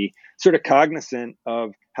to be sort of cognizant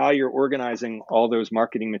of how you're organizing all those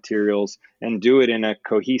marketing materials and do it in a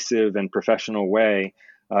cohesive and professional way.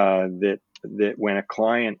 That when a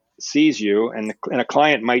client sees you, and a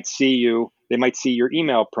client might see you, they might see your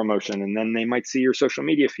email promotion, and then they might see your social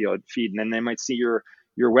media feed, and then they might see your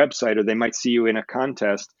website, or they might see you in a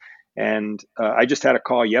contest. And I just had a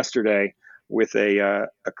call yesterday with a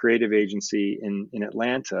creative agency in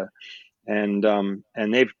Atlanta, and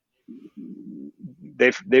they've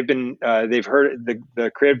heard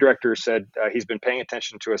the creative director said he's been paying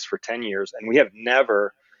attention to us for 10 years, and we have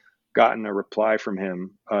never gotten a reply from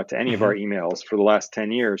him to any of Mm-hmm. our emails for the last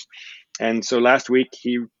 10 years. And so last week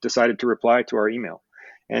he decided to reply to our email.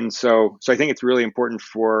 And so I think it's really important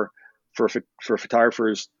for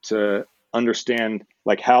photographers to understand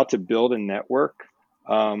like how to build a network,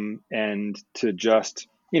 and to just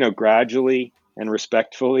gradually and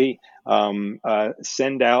respectfully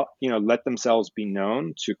send out, let themselves be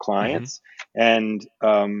known to Mm-hmm. clients. And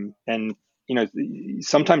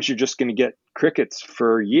sometimes you're just going to get crickets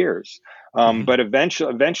for years, Mm-hmm. but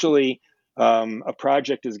eventually a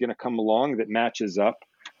project is going to come along that matches up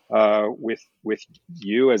with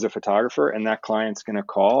you as a photographer, and that client's going to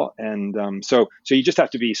call. And so you just have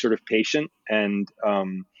to be sort of patient and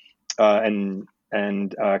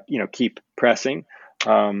keep pressing,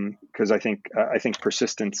 because I think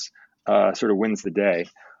persistence sort of wins the day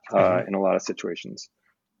Mm-hmm. in a lot of situations.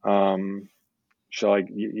 Um, should I No,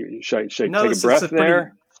 take a it's a breath pretty.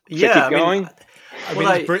 there? Should I Yeah, keep I mean, going? I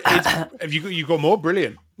well, mean, it's have you got more?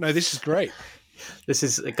 Brilliant. No, this is great. this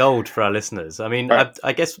is gold for our listeners. I mean, All right.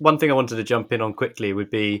 I guess one thing I wanted to jump in on quickly would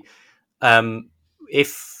be, um,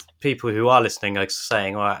 if people who are listening are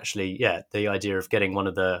saying, "Oh, actually, yeah, the idea of getting one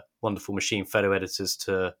of the wonderful machine photo editors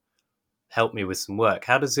to help me with some work.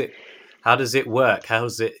 How does it work? How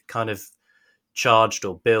is it kind of charged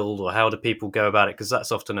or billed, or how do people go about it? Because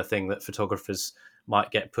that's often a thing that photographers might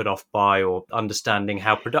get put off by, or understanding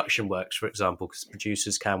how production works, for example, because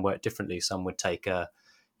producers can work differently. Some would take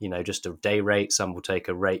just a day rate. Some will take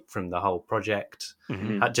a rate from the whole project. Mm-hmm.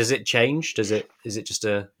 Mhm. How, does it change? Is it just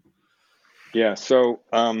a Yeah, so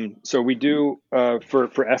we do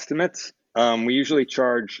for estimates. We usually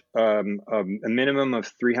charge a minimum of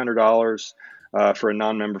 $300 for a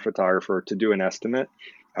non-member photographer to do an estimate,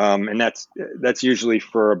 and that's usually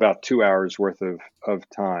for about 2 hours worth of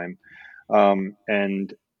time,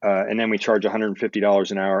 and then we charge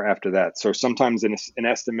 $150 an hour after that. So sometimes an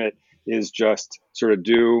estimate is just sort of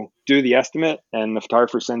do the estimate and the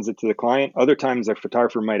photographer sends it to the client. Other times a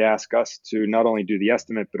photographer might ask us to not only do the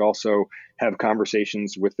estimate but also have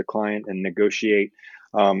conversations with the client and negotiate,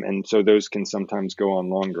 and so those can sometimes go on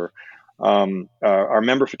longer. Our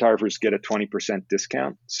member photographers get a 20%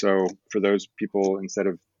 discount. So for those people, instead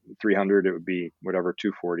of 300, it would be whatever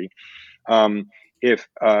 240. If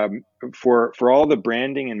For all the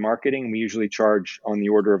branding and marketing, we usually charge on the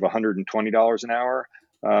order of $120 an hour,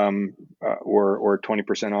 or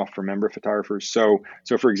 20% off for member photographers. So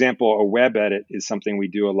for example, a web edit is something we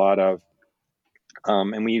do a lot of,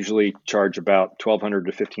 and we usually charge about $1,200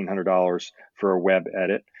 to $1,500 for a web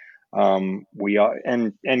edit. We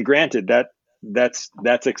and granted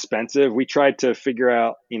that's expensive. We tried to figure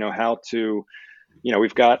out how to,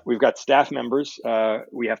 we've got staff members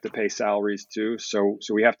we have to pay salaries to, so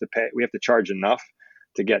we have to charge enough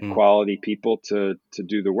to get mm. quality people to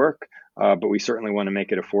do the work, but we certainly want to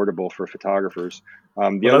make it affordable for photographers. The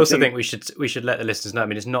Well, I other also thing. think we should let the listeners know. I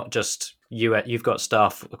mean, it's not just you. You've got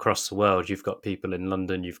staff across the world. You've got people in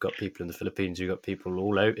London. You've got people in the Philippines. You've got people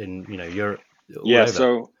all out in Europe, all Yeah,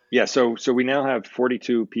 over. so we now have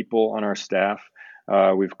 42 people on our staff.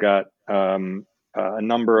 We've got a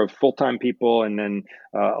number of full-time people, and then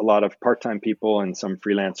a lot of part-time people and some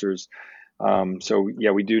freelancers. So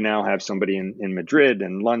yeah, we do now have somebody in Madrid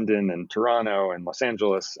and London and Toronto and Los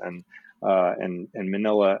Angeles and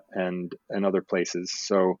Manila and other places.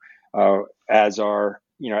 So as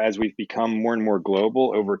we've become more and more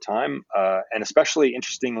global over time, and especially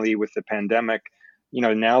interestingly with the pandemic,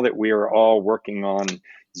 now that we are all working on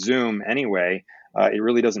Zoom anyway, it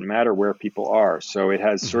really doesn't matter where people are. So it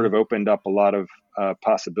has sort Mm-hmm. of opened up a lot of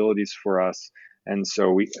possibilities for us. And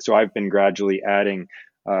so I've been gradually adding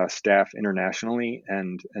staff internationally,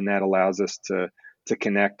 and that allows us to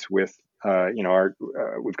connect with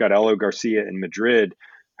we've got Elo Garcia in Madrid,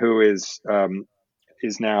 who is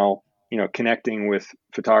now connecting with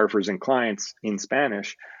photographers and clients in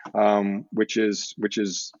Spanish, which is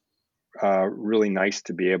really nice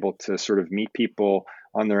to be able to sort of meet people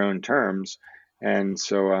on their own terms. And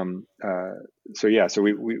so I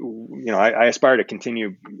aspire to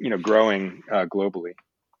continue growing globally.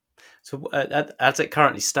 So as it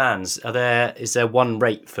currently stands, is there one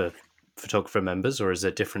rate for photographer members, or is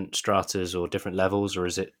there different stratas or different levels, or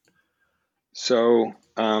is it? So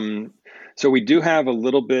we do have a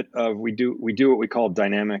little bit of we do what we call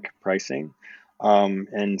dynamic pricing,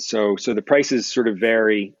 and so the prices sort of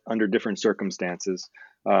vary under different circumstances.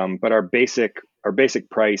 But our basic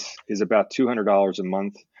price is about $200 a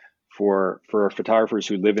month for photographers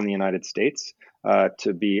who live in the United States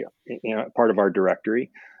to be part of our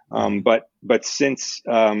directory. But since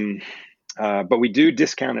but we do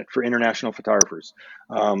discount it for international photographers,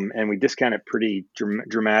 and we discount it pretty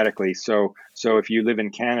dramatically. So if you live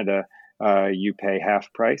in Canada, you pay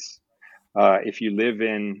half price. If you live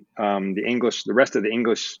in the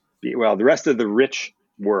rest of the rich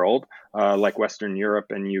world, like Western Europe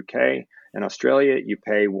and UK and Australia, you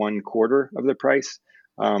pay 1/4 of the price.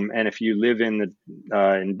 And if you live in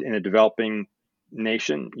a developing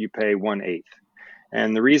nation, you pay 1/8.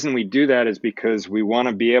 And the reason we do that is because we want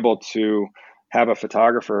to be able to have a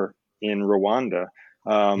photographer in Rwanda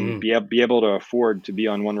be able to afford to be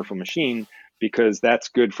on Wonderful Machine, because that's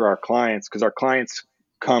good for our clients, because our clients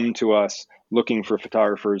come to us looking for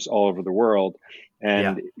photographers all over the world.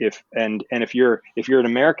 And if you're an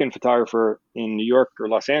American photographer in New York or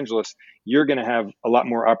Los Angeles, you're going to have a lot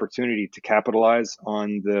more opportunity to capitalize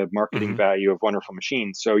on the marketing value of Wonderful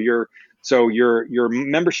Machine. So your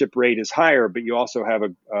membership rate is higher, but you also have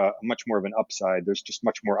a much more of an upside. There's just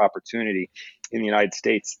much more opportunity in the United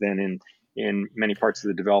States than in many parts of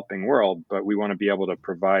the developing world. But we want to be able to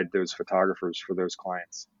provide those photographers for those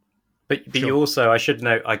clients. But you also, I should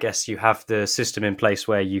note, I guess you have the system in place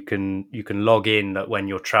where you can log in when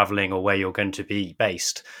you're traveling or where you're going to be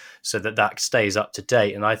based, so that stays up to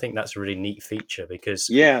date. And I think that's a really neat feature, because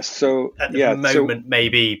at the moment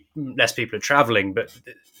maybe less people are traveling, but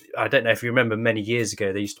I don't know if you remember, many years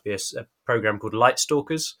ago there used to be a program called Light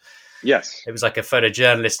Stalkers. Yes. It was like a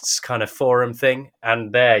photojournalists kind of forum thing,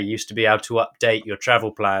 and there you used to be able to update your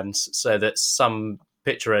travel plans so that some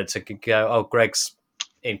picture editor could go, "Oh, Greg's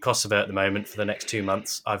in Kosovo at the moment for the next 2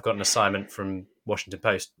 months. I've got an assignment from Washington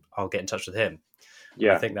Post. I'll get in touch with him."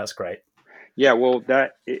 And I think that's great. Yeah, well,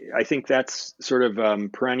 I think that's sort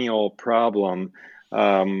of perennial problem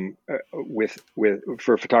for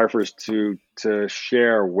photographers to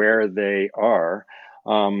share where they are.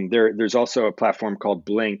 There's also a platform called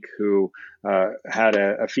Blink, who had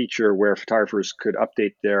a feature where photographers could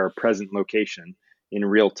update their present location in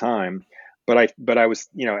real time. But I was,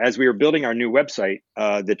 as we were building our new website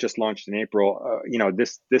that just launched in April,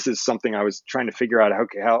 this is something I was trying to figure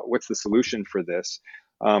out. What's the solution for this?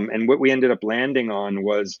 And what we ended up landing on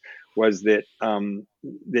was that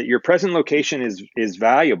that your present location is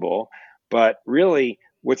valuable, but really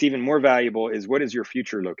what's even more valuable is what is your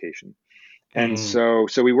future location. And so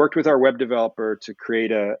we worked with our web developer to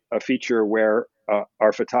create a feature where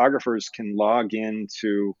our photographers can log in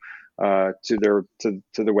to the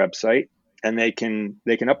website, and they can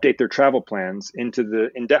update their travel plans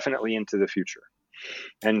indefinitely into the future.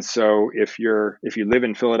 And so if you live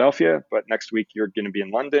in Philadelphia, but next week you're going to be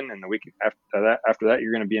in London, and the week after that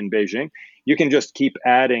you're going to be in Beijing, you can just keep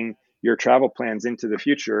adding your travel plans into the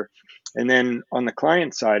future. And then on the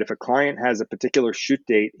client side, if a client has a particular shoot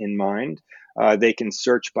date in mind, they can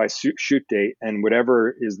search by shoot date, and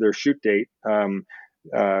whatever is their shoot date, the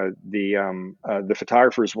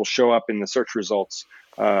photographers will show up in the search results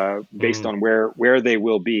based on where they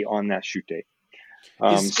will be on that shoot date.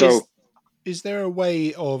 Is there a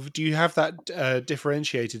way of, do you have that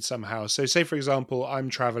differentiated somehow? So say, for example, I'm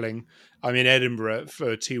in Edinburgh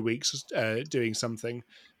for 2 weeks doing something,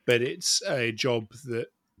 but it's a job that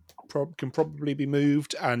can probably be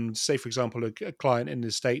moved. And say, for example, a client in the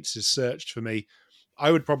States has searched for me. I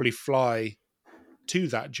would probably fly to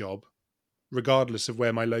that job regardless of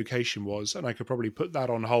where my location was, and I could probably put that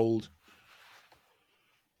on hold.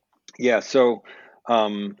 Yeah. So,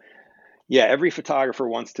 every photographer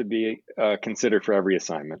wants to be considered for every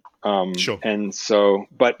assignment. Sure. And so,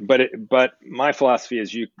 but my philosophy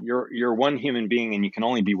is you're one human being, and you can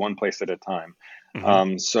only be one place at a time.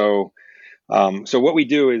 So So what we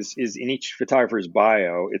do is in each photographer's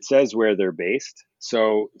bio, it says where they're based.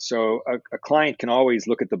 So a client can always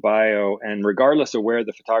look at the bio, and regardless of where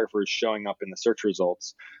the photographer is showing up in the search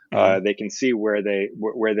results, Hmm. they can see where they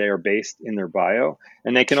are based in their bio,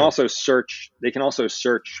 and they can Sure. also search. They can also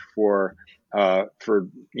search for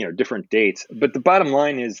different dates. But the bottom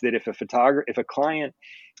line is that if a client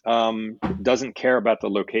doesn't care about the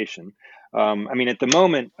location, I mean, at the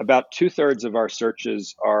moment, about 2/3 of our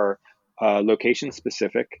searches are location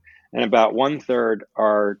specific, and about 1/3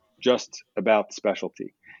 are just about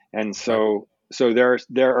specialty. And Right. so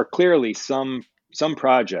there are clearly some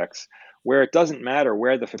projects where it doesn't matter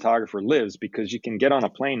where the photographer lives, because you can get on a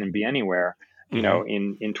plane and be anywhere, Hmm.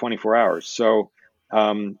 in 24 hours. So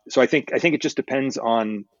I think it just depends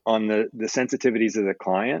on the sensitivities of the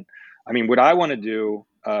client. I mean, what I want to do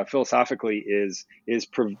philosophically is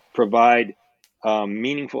provide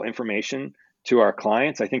meaningful information to our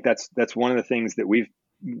clients. I think that's one of the things that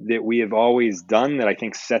we have always done that I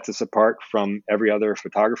think sets us apart from every other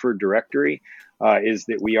photographer directory, is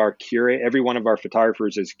that we are curate. Every one of our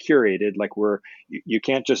photographers is curated. Like you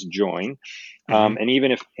can't just join, Hmm. and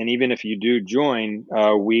even if you do join,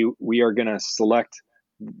 we are going to select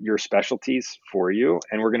your specialties for you,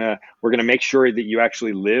 and we're gonna make sure that you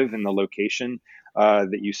actually live in the location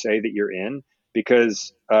that you say that you're in,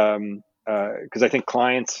 because I think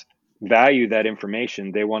clients value that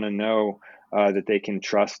information. They want to know that they can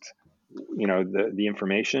trust, the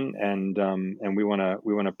information, and we want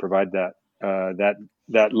to provide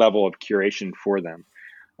that level of curation for them.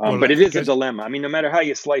 Well, But it I is a guess, dilemma. I mean, no matter how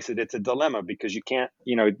you slice it, it's a dilemma, because you can't,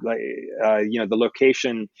 the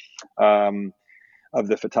location um, of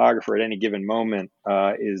the photographer at any given moment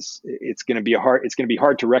is it's going to be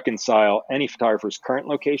hard to reconcile any photographer's current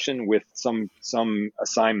location with some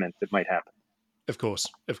assignment that might happen. of course,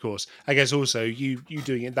 of course. I guess also you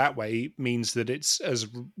doing it that way means that it's as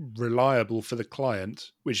reliable for the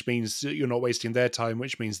client, which means that you're not wasting their time,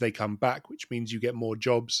 which means they come back, which means you get more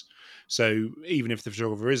jobs. So even if the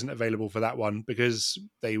photographer isn't available for that one because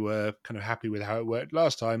they were kind of happy with how it worked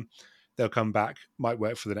last time, they'll come back, might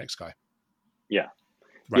work for the next guy. Yeah.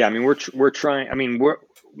 Right. Yeah, I mean, we're trying. I mean,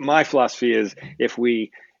 my philosophy is, if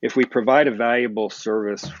we provide a valuable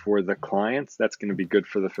service for the clients, that's going to be good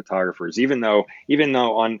for the photographers. Even though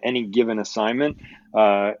on any given assignment,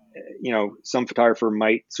 uh, some photographer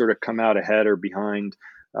might sort of come out ahead or behind.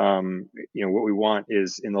 What we want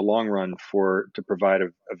is, in the long run, to provide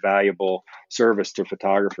a valuable service to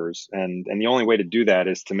photographers, and the only way to do that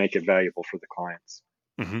is to make it valuable for the clients.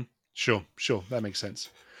 Hmm. Sure, sure. That makes sense.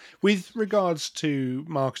 With regards to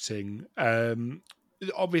marketing,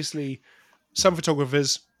 obviously, some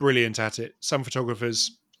photographers brilliant at it. Some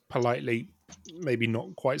photographers politely, maybe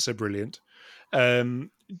not quite so brilliant. Do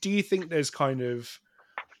you think there's kind of,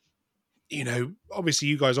 obviously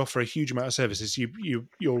you guys offer a huge amount of services.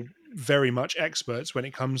 You're very much experts when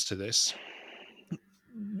it comes to this.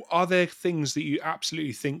 Are there things that you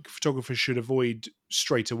absolutely think photographers should avoid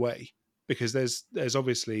straight away? Because there's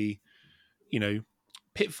obviously, you know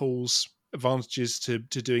pitfalls, advantages to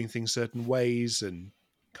doing things certain ways, and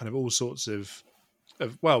kind of all sorts of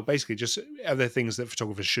well, basically just other things that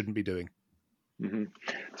photographers shouldn't be doing. hmm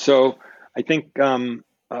So I think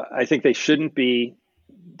they shouldn't be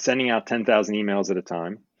sending out 10,000 emails at a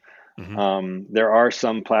time. Hmm. There are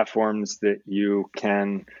some platforms that you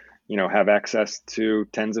can, have access to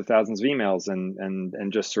tens of thousands of emails,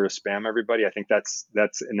 and just sort of spam everybody. I think that's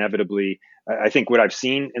inevitably. I think what I've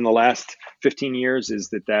seen in the last 15 years is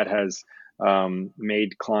that has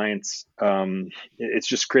made clients. It's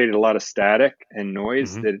just created a lot of static and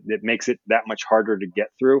noise Hmm. that makes it that much harder to get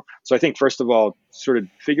through. So I think, first of all, sort of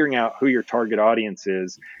figuring out who your target audience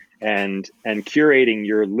is, and curating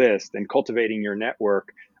your list and cultivating your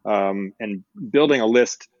network, and building a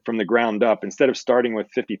list from the ground up, instead of starting with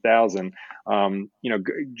 50,000.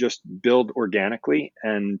 Just build organically,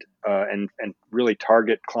 and really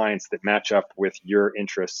target clients that match up with your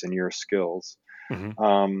interests and your skills. Hmm.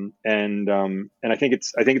 And I think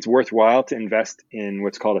it's worthwhile to invest in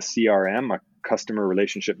what's called a CRM, a customer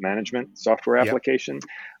relationship management software Yep. application.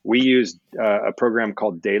 We use a program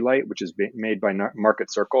called Daylight, which is made by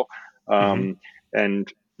Market Circle, Hmm.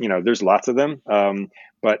 and there's lots of them.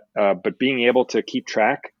 But being able to keep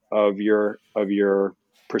track of your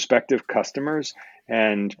prospective customers,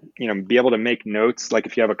 and be able to make notes, like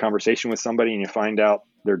if you have a conversation with somebody and you find out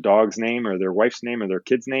their dog's name or their wife's name or their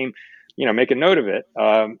kid's name, make a note of it,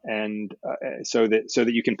 and so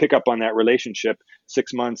that you can pick up on that relationship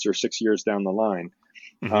 6 months or 6 years down the line.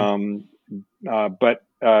 Hmm. Um, but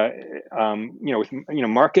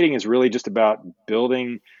marketing is really just about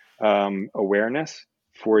building awareness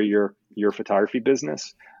for your photography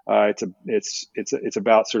business. It's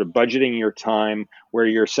about sort of budgeting your time, where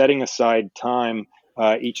you're setting aside time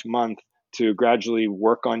each month to gradually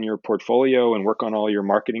work on your portfolio and work on all your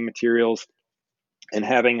marketing materials, and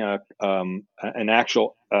having an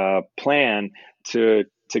actual plan to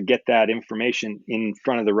get that information in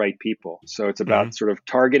front of the right people. So it's about sort of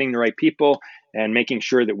targeting the right people and making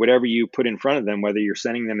sure that whatever you put in front of them, whether you're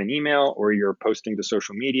sending them an email or you're posting to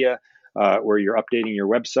social media or you're updating your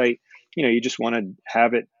website, you just want to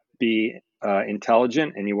have it be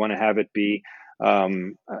intelligent, and you want to have it be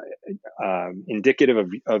indicative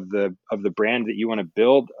of the brand that you want to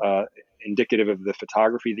build, indicative of the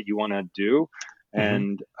photography that you want to do,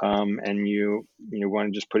 and you want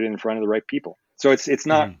to just put it in front of the right people. So it's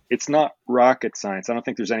not rocket science. I don't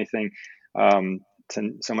think there's anything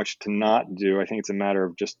so much to not do. I think it's a matter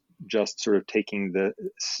of just sort of taking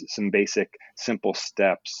some basic simple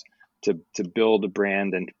steps to build a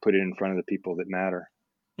brand and to put it in front of the people that matter.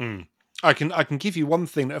 I can give you one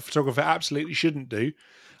thing that a photographer absolutely shouldn't do.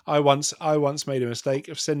 I once made a mistake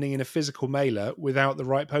of sending in a physical mailer without the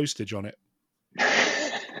right postage on it.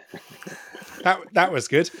 That was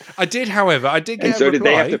good. I did, however, get a reply. Did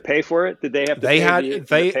they have to pay for it? Did they have to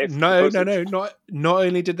pay? No. Not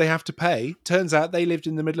only did they have to pay, turns out they lived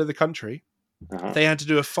in the middle of the country. They had to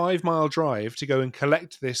do a 5-mile drive to go and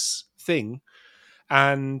collect this thing,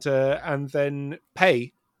 and then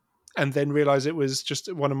pay, and then realize it was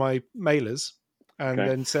just one of my mailers, and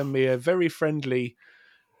then send me a very friendly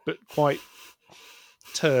but quite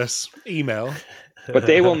terse email. But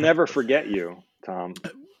they will never forget you, Tom.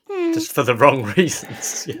 Just for the wrong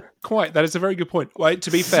reasons. Yeah. Quite. That is a very good point. Well,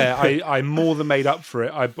 to be fair, I more than made up for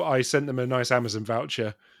it. I sent them a nice Amazon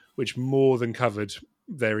voucher, which more than covered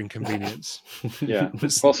their inconvenience. Yeah.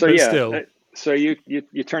 Still. So you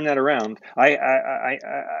turn that around.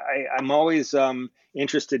 I'm always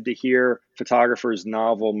interested to hear photographers'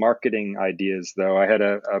 novel marketing ideas, though. I had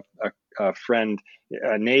a friend,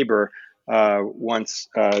 a neighbor, once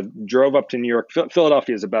drove up to New York.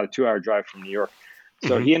 Philadelphia is about a 2-hour drive from New York.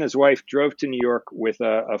 So he and his wife drove to New York with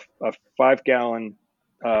a 5-gallon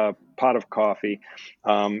pot of coffee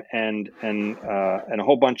and a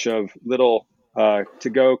whole bunch of little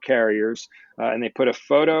to-go carriers, and they put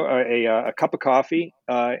a cup of coffee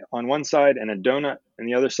on one side and a donut on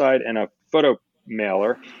the other side and a photo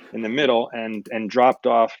mailer in the middle, and dropped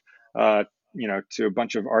off to a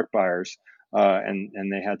bunch of art buyers.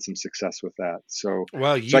 And they had some success with that. So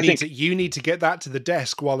you need to get that to the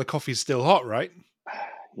desk while the coffee's still hot, right?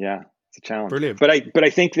 Yeah, it's a challenge. Brilliant. But I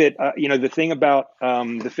think that the thing about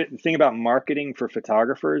the thing about marketing for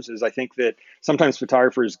photographers is, I think that sometimes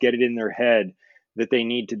photographers get it in their head that they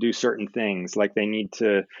need to do certain things, like they need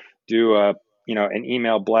to do an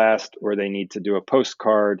email blast, or they need to do a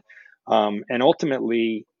postcard. And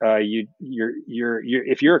ultimately,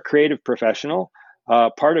 if you're a creative professional,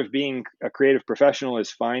 part of being a creative professional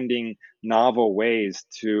is finding novel ways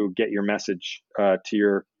to get your message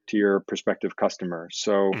to your prospective customer.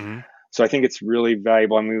 So I think it's really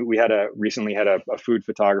valuable. I mean, we recently had a food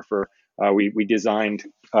photographer. We designed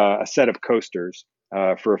a set of coasters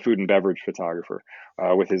for a food and beverage photographer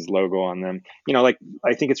with his logo on them.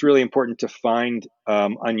 I think it's really important to find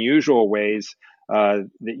unusual ways that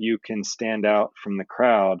you can stand out from the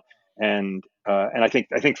crowd. And I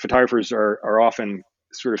think photographers are often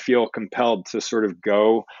sort of feel compelled to sort of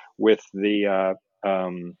go with the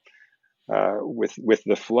with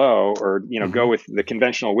the flow, or go with the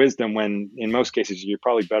conventional wisdom, when in most cases you're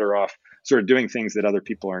probably better off sort of doing things that other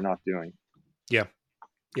people are not doing. Yeah,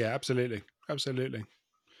 absolutely.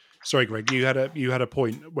 Sorry, Greg, you had a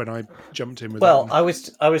point when I jumped in with that one. I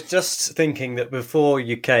was just thinking that before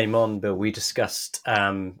you came on, Bill, we discussed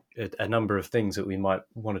a number of things that we might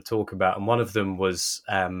want to talk about, and one of them was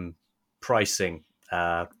pricing.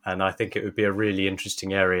 And I think it would be a really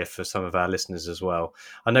interesting area for some of our listeners as well.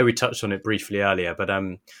 I know we touched on it briefly earlier, but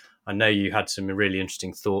I know you had some really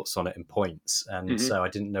interesting thoughts on it and points, and so I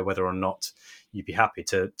didn't know whether or not you'd be happy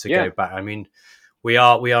to go back. I mean, we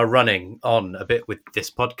are running on a bit with this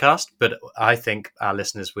podcast, but I think our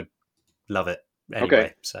listeners would love it anyway.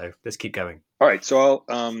 Okay. So let's keep going. All right. So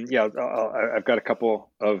I've got a couple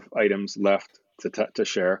of items left to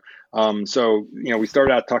share. So we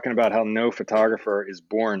started out talking about how no photographer is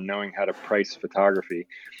born knowing how to price photography,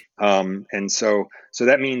 and so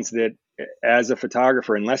that means that as a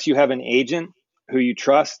photographer, unless you have an agent who you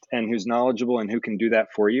trust and who's knowledgeable and who can do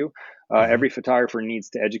that for you, every photographer needs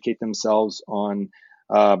to educate themselves on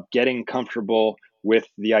getting comfortable with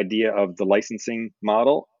the idea of the licensing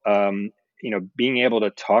model. Being able to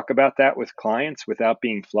talk about that with clients without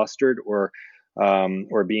being flustered or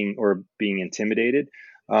being intimidated.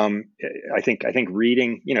 I think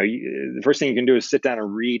reading, the first thing you can do is sit down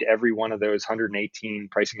and read every one of those 118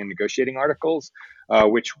 pricing and negotiating articles,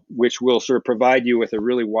 which will sort of provide you with a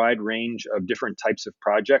really wide range of different types of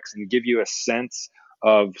projects and give you a sense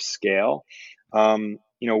of scale.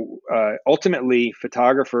 Ultimately,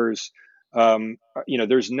 photographers,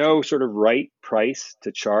 there's no sort of right price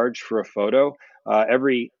to charge for a photo.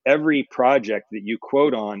 Every project that you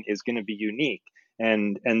quote on is going to be unique,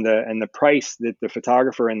 and the price that the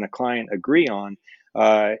photographer and the client agree on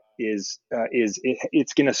it's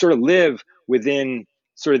going to sort of live within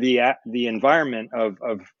sort of the environment of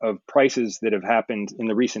prices that have happened in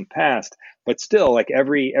the recent past. But still, like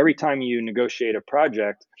every time you negotiate a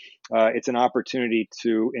project, it's an opportunity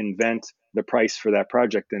to invent the price for that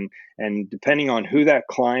project, and depending on who that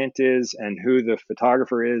client is and who the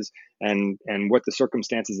photographer is and what the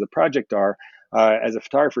circumstances of the project are, as a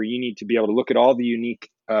photographer, you need to be able to look at all the unique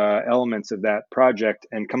elements of that project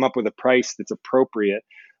and come up with a price that's appropriate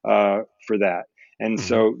for that. And Mm-hmm.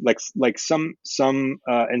 so,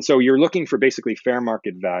 and so you're looking for basically fair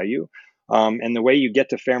market value. And the way you get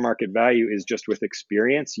to fair market value is just with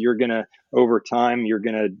experience. Over time, you're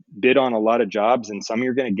gonna bid on a lot of jobs, and some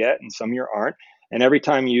you're gonna get, and some you aren't. And every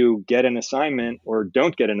time you get an assignment or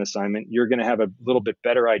don't get an assignment, you're gonna have a little bit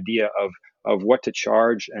better idea of what to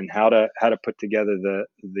charge and how to put together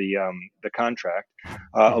the contract.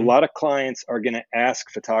 A Mm-hmm. lot of clients are going to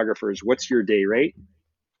ask photographers, "What's your day rate?"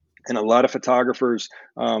 And a lot of photographers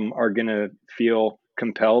are going to feel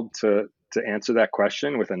compelled to answer that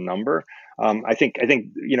question with a number. I think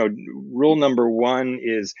rule number one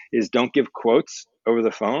is don't give quotes over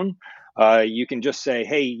the phone. You can just say,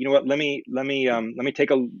 "Hey, you know what? Let me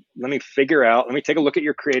take a look at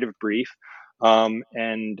your creative brief.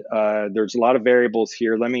 And there's a lot of variables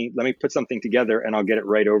here. Let me put something together, and I'll get it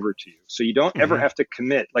right over to you." So you don't ever Mm-hmm. have to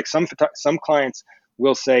commit. Like some clients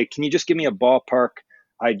will say, "Can you just give me a ballpark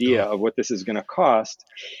idea Oh, of what this is going to cost?"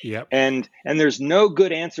 yep. And there's no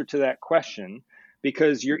good answer to that question,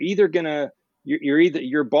 because your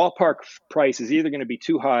ballpark price is either going to be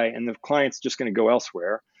too high and the client's just going to go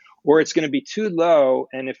elsewhere, or it's going to be too low.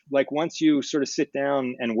 And if, like, once you sort of sit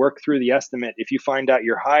down and work through the estimate, if you find out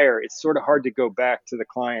you're higher, it's sort of hard to go back to the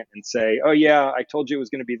client and say, "Oh yeah, I told you it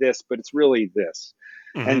was going to be this, but it's really this."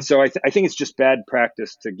 Mm-hmm. And so I think it's just bad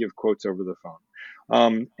practice to give quotes over the phone.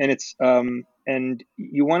 And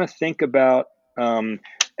you want to think about,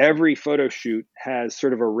 every photo shoot has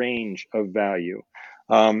sort of a range of value.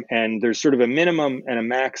 And there's sort of a minimum and a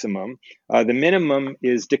maximum. The minimum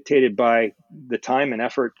is dictated by the time and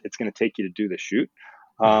effort it's going to take you to do the shoot.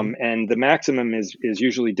 Mm-hmm. And the maximum is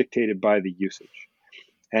usually dictated by the usage.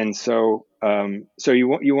 And so, you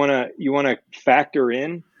want to factor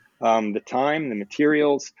in the time, the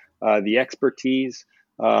materials, the expertise,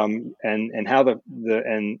 and how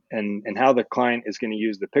and how the client is going to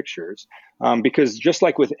use the pictures. Because just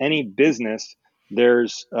like with any business,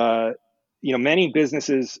 there's many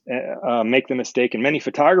businesses make the mistake, and many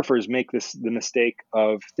photographers make the mistake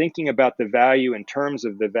of thinking about the value in terms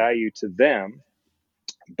of the value to them.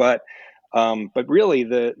 But really,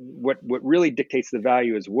 what really dictates the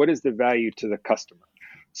value is what is the value to the customer.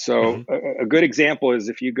 Mm-hmm. So a good example is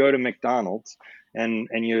if you go to McDonald's and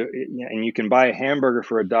you can buy a hamburger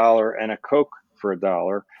for $1 and a Coke for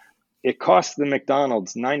 $1. It costs the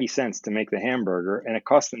McDonald's 90 cents to make the hamburger, and it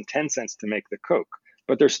costs them 10 cents to make the Coke.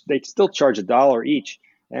 But they still charge $1 each.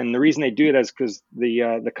 And the reason they do it is because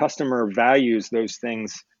the customer values those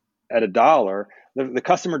things at $1. The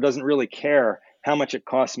customer doesn't really care how much it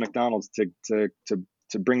costs McDonald's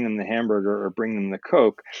to bring them the hamburger or bring them the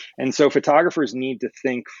Coke. And so photographers need to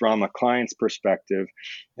think from a client's perspective,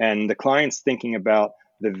 and the client's thinking about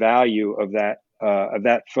the value of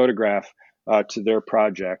that photograph to their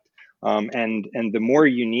project. And the more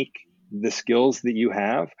unique the skills that you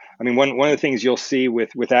have. I mean, one of the things you'll see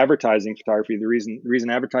with advertising photography, the reason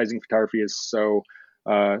advertising photography is so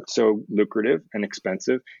lucrative and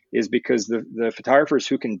expensive is because the photographers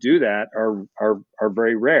who can do that are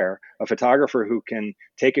very rare. A photographer who can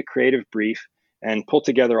take a creative brief and pull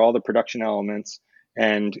together all the production elements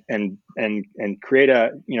and create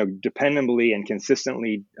a dependably and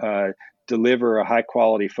consistently deliver a high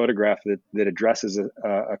quality photograph that addresses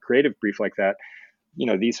a creative brief like that.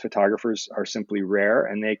 These photographers are simply rare,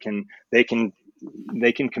 and they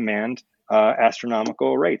can command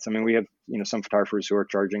astronomical rates. I mean, we have some photographers who are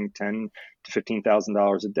charging $10,000 to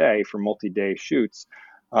 $15,000 a day for multi-day shoots,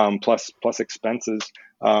 plus expenses,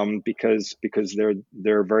 because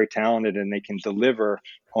they're very talented and they can deliver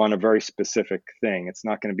on a very specific thing. It's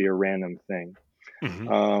not going to be a random thing. Mm-hmm.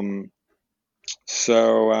 Um,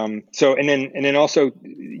 And then also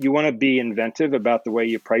you want to be inventive about the way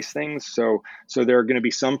you price things. So there are going to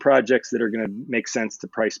be some projects that are going to make sense to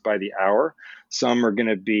price by the hour. Some are going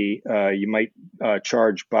to be you might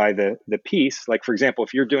charge by the piece. Like for example,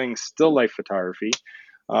 if you're doing still life photography,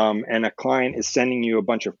 and a client is sending you a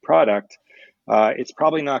bunch of product, it's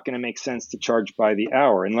probably not going to make sense to charge by the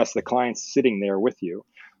hour unless the client's sitting there with you.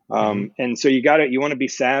 And so you want to be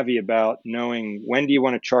savvy about knowing when do you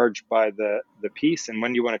want to charge by the piece and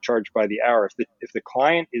when do you want to charge by the hour. If the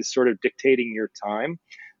client is sort of dictating your time,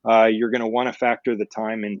 you're going to want to factor the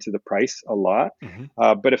time into the price a lot.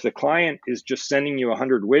 But if the client is just sending you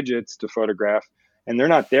 100 widgets to photograph and they're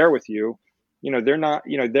not there with you, they're not,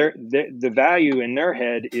 the value in their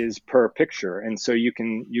head is per picture, and so you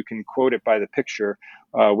can quote it by the picture,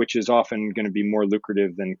 which is often going to be more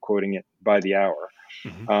lucrative than quoting it by the hour.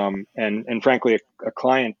 And frankly, a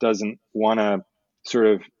client doesn't want to sort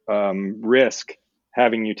of risk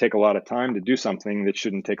having you take a lot of time to do something that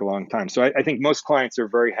shouldn't take a long time. So I think most clients are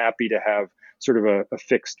very happy to have sort of a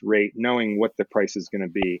fixed rate, knowing what the price is going to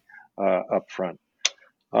be up front.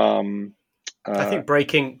 I think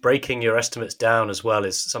breaking your estimates down as well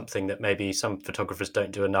is something that maybe some photographers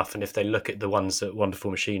don't do enough. And if they look at the ones that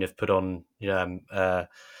Wonderful Machine have put on, a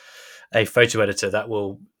photo editor,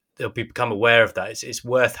 they'll become aware of that. It's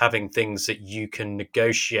worth having things that you can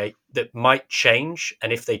negotiate that might change,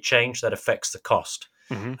 and if they change, that affects the cost,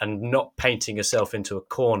 and not painting yourself into a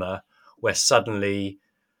corner where suddenly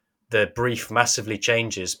the brief massively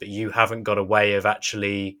changes, but you haven't got a way of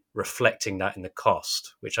actually reflecting that in the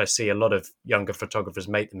cost, which I see a lot of younger photographers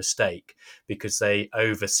make the mistake because they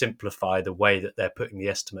oversimplify the way that they're putting the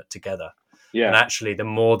estimate together. Yeah. And actually, the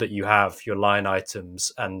more that you have your line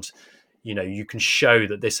items and, you can show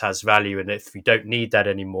that this has value, and if you don't need that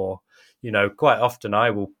anymore, quite often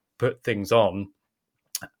I will put things on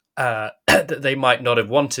that they might not have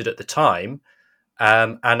wanted at the time.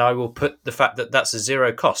 And I will put the fact that that's a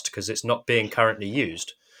zero cost because it's not being currently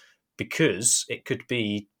used, because it could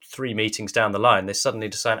be 3 meetings down the line, they suddenly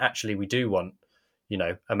decide, actually, we do want,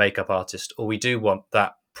 a makeup artist, or we do want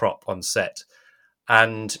that prop on set.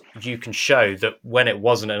 And you can show that when it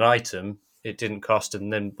wasn't an item, it didn't cost.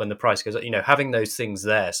 And then when the price goes up, having those things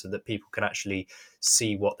there so that people can actually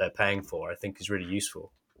see what they're paying for, I think is really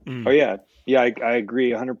useful. Oh yeah, I agree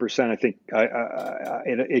 100%. I think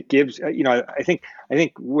it gives, I think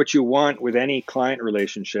what you want with any client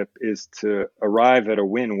relationship is to arrive at a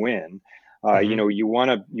win-win. You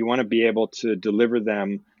want to be able to deliver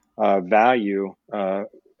them value in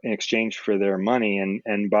exchange for their money,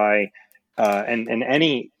 and by and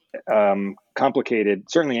any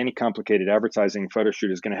certainly any complicated advertising photo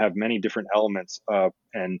shoot is going to have many different elements,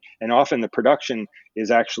 and often the production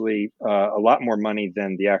is actually a lot more money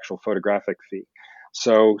than the actual photographic fee.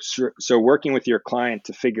 So working with your client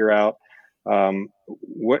to figure out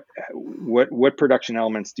what production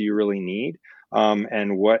elements do you really need,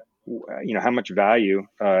 and how much value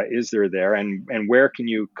is there, and where can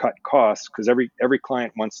you cut costs, because every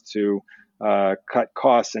client wants to cut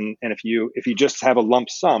costs, and if you just have a lump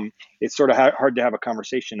sum, it's sort of hard to have a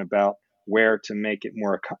conversation about where to make it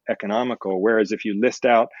more economical. Whereas if you list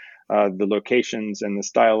out the locations and the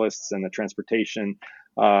stylists and the transportation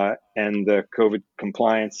and the COVID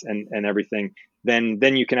compliance and everything,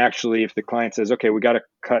 then you can actually, if the client says, okay, we got to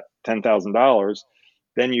cut $10,000,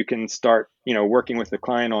 then you can start working with the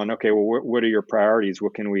client on, okay, well, what are your priorities?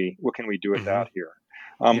 What can we do without here?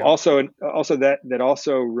 Also that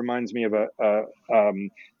also reminds me of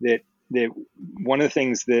that one of the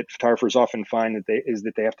things that photographers often find that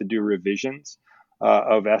they have to do revisions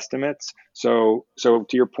of estimates. So to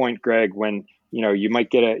your point, Greg, when you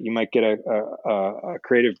might get a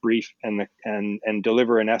creative brief and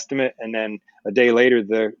deliver an estimate, and then a day later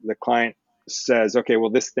the client says, okay,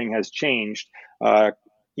 well, this thing has changed. Either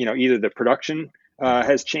the production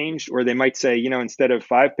has changed, or they might say, instead of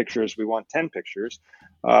 5 pictures, we want 10 pictures,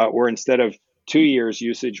 or instead of 2 years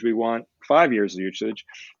usage, we want 5 years usage.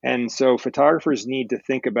 And so photographers need to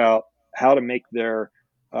think about how to make their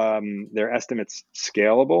estimates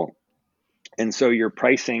scalable. And so your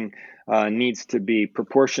pricing needs to be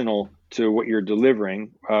proportional to what you're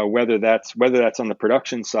delivering, whether that's on the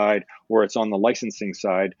production side or it's on the licensing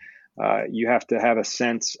side. You have to have a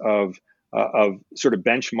sense of sort of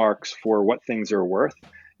benchmarks for what things are worth.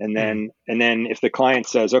 And then if the client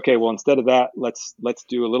says, okay, well, instead of that, let's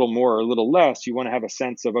do a little more or a little less, you want to have a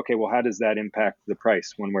sense of, okay, well, how does that impact the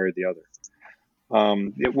price one way or the other?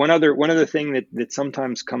 One other thing that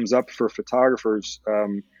sometimes comes up for photographers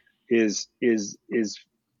is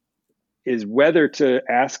whether to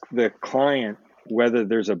ask the client whether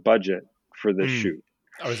there's a budget for the shoot.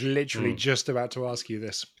 I was literally just about to ask you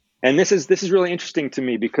this. And this is really interesting to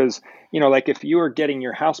me because, like if you were getting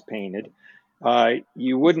your house painted,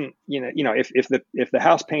 you wouldn't, if the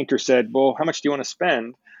house painter said, well, how much do you want to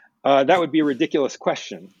spend? That would be a ridiculous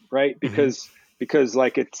question, right? Because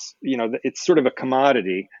like it's sort of a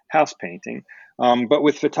commodity, house painting. But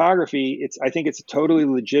with photography, I think it's a totally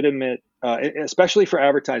legitimate, especially for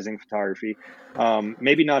advertising photography.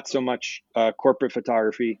 Maybe not so much corporate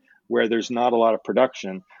photography where there's not a lot of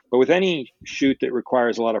production. But with any shoot that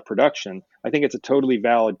requires a lot of production, I think it's a totally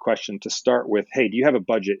valid question to start with. Hey, do you have a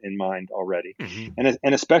budget in mind already? And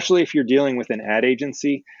especially if you're dealing with an ad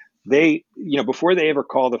agency, they, before they ever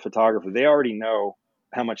call the photographer, they already know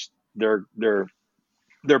how much they're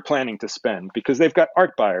planning to spend because they've got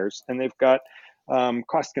art buyers and they've got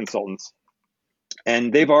cost consultants,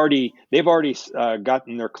 and they've already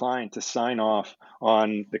gotten their client to sign off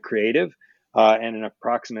on the creative and an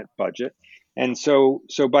approximate budget. And so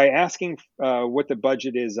by asking what the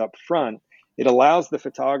budget is up front, it allows the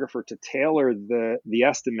photographer to tailor the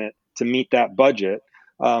estimate to meet that budget.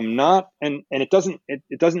 Not and it doesn't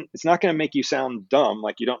it's not going to make you sound dumb,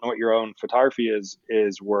 like you don't know what your own photography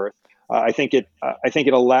is worth. I think it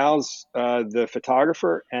allows the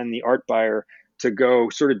photographer and the art buyer to go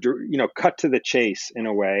sort of cut to the chase in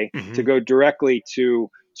a way, to go directly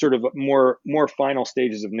to sort of more final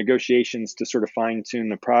stages of negotiations to sort of fine tune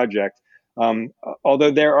the project.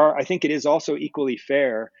 Although I think it is also equally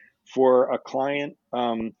fair for a client,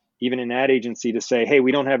 even an ad agency, to say, hey,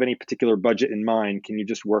 we don't have any particular budget in mind. Can you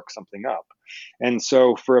just work something up? And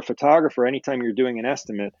so for a photographer, anytime you're doing an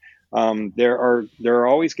estimate, there are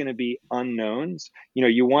always going to be unknowns.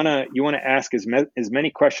 You want to ask as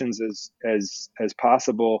many questions as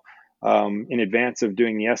possible in advance of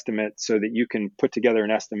doing the estimate, so that you can put together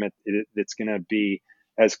an estimate that's going to be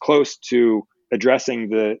as close to addressing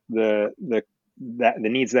the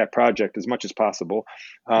needs of that project as much as possible.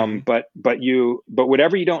 But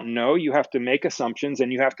whatever you don't know, you have to make assumptions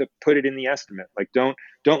and you have to put it in the estimate. Like don't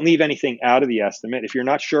leave anything out of the estimate. If you're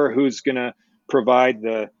not sure who's going to provide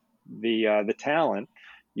the talent,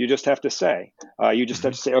 you just have to say,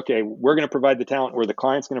 okay, we're going to provide the talent, or the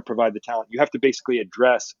client's going to provide the talent. You have to basically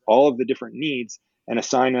address all of the different needs and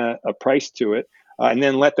assign a price to it. And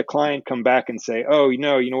then let the client come back and say, oh, you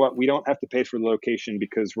know what, we don't have to pay for the location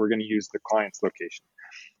because we're going to use the client's location.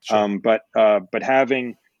 Sure. But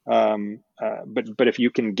if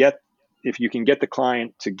you can get the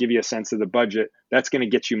client to give you a sense of the budget, that's going to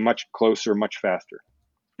get you much closer, much faster.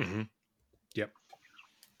 Yep.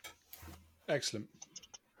 Excellent.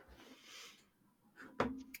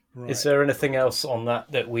 Right. Is there anything else on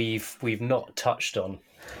that we've not touched on?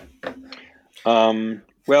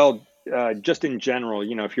 Well, just in general,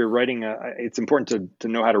 if you're writing it's important to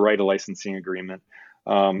know how to write a licensing agreement.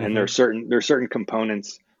 And there are certain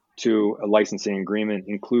components to a licensing agreement,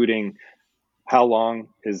 including how long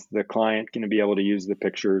is the client going to be able to use the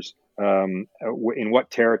pictures, in what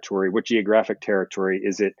territory, what geographic territory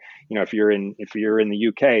is it? If you're in the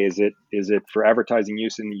UK, is it for advertising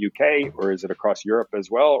use in the UK, or is it across Europe as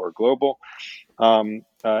well, or global? And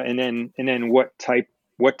then what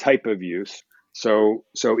type of use? So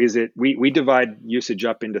is it, we divide usage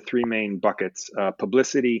up into three main buckets: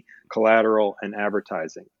 publicity, collateral, and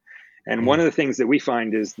advertising. And one of the things that we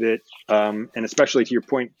find is that, and especially to your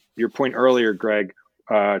point earlier, Greg,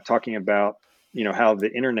 talking about how the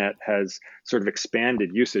internet has sort of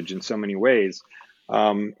expanded usage in so many ways.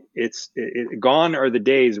 Gone are the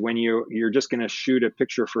days when you're just going to shoot a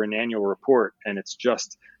picture for an annual report and it's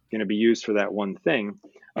just going to be used for that one thing.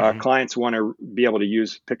 Clients want to be able to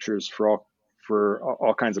use pictures for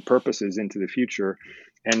all kinds of purposes into the future.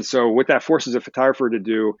 And so what that forces a photographer to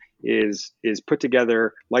do is put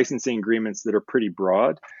together licensing agreements that are pretty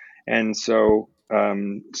broad. And so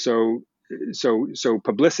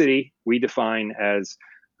publicity we define as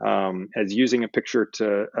using a picture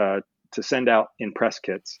to send out in press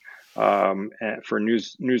kits for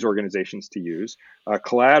news organizations to use.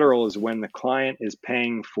 Collateral is when the client is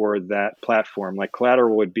paying for that platform. Like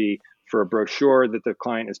collateral would be for a brochure that the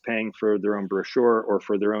client is paying for their own brochure or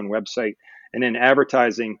for their own website. And then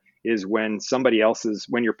advertising is when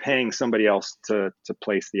you're paying somebody else to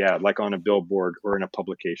place the ad, like on a billboard or in a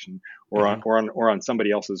publication or on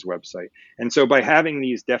somebody else's website. And so by having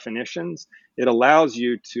these definitions, it allows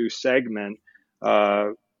you to segment.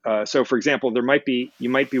 So for example, you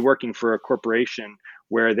might be working for a corporation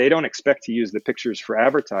where they don't expect to use the pictures for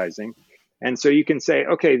advertising. And so you can say,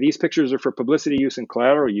 okay, these pictures are for publicity use and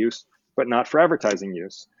collateral use, but not for advertising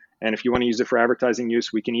use. And if you want to use it for advertising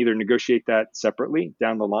use, we can either negotiate that separately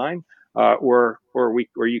down the line, or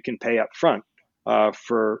you can pay up front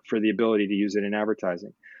for the ability to use it in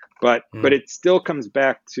advertising. But it still comes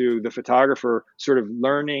back to the photographer sort of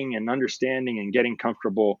learning and understanding and getting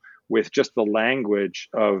comfortable with just the language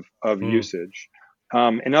of usage.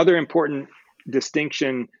 Another important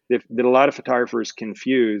distinction that a lot of photographers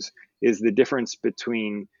confuse is the difference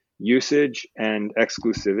between usage and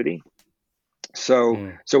exclusivity. So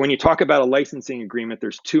when you talk about a licensing agreement,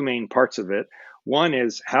 there's two main parts of it. One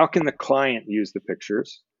is, how can the client use the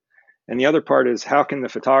pictures? And the other part is, how can the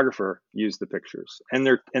photographer use the pictures? And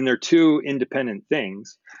they're two independent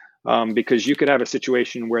things, because you could have a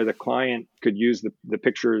situation where the client could use the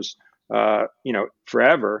pictures,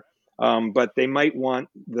 forever, but they might want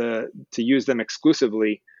to use them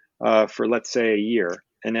exclusively for, let's say, a year.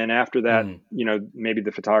 And then after that, maybe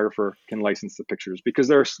the photographer can license the pictures, because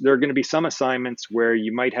there are going to be some assignments where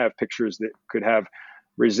you might have pictures that could have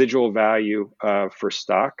residual value for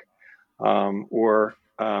stock, or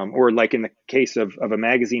like in the case of a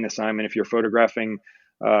magazine assignment, if you're photographing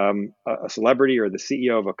a celebrity or the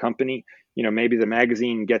CEO of a company, maybe the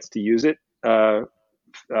magazine gets to use it,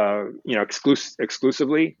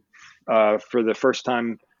 exclusively for the first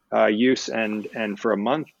time use and for a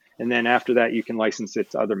month. And then after that, you can license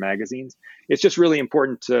it to other magazines. It's just really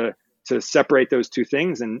important to separate those two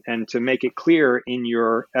things and to make it clear in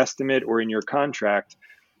your estimate or in your contract,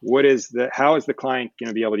 how is the client going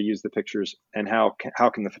to be able to use the pictures, and how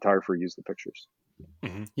can the photographer use the pictures?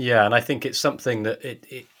 Yeah, and I think it's something that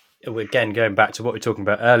it again, going back to what we were talking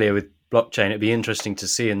about earlier with blockchain, it'd be interesting to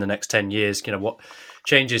see in the next 10 years, what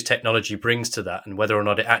changes technology brings to that, and whether or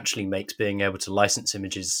not it actually makes being able to license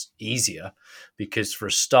images easier. Because for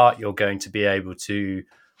a start, you're going to be able to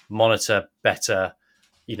monitor better,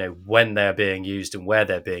 when they're being used and where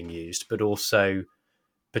they're being used, but also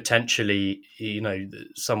potentially,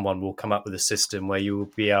 someone will come up with a system where you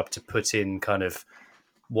will be able to put in kind of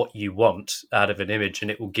what you want out of an image, and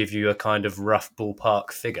it will give you a kind of rough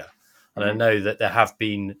ballpark figure. And I know that there have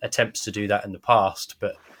been attempts to do that in the past,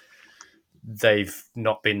 but they've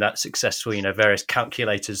not been that successful. Various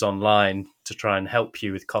calculators online to try and help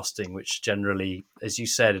you with costing, which generally, as you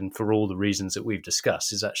said, and for all the reasons that we've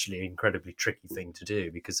discussed, is actually an incredibly tricky thing to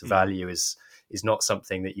do, because the value is not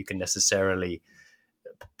something that you can necessarily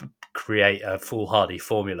create a foolhardy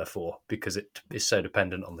formula for, because it is so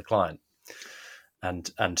dependent on the client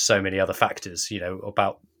and so many other factors,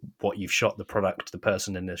 about what you've shot, the product, the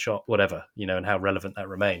person in the shot, whatever, and how relevant that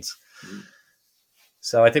remains.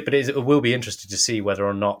 So I think, but it will be interesting to see whether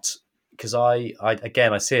or not, because I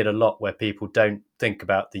see it a lot where people don't think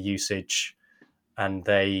about the usage and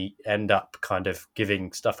they end up kind of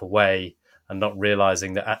giving stuff away and not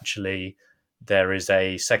realizing that actually there is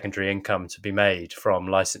a secondary income to be made from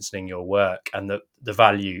licensing your work, and that the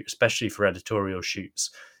value, especially for editorial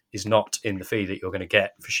shoots, is not in the fee that you're going to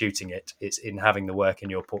get for shooting it. It's in having the work in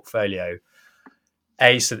your portfolio,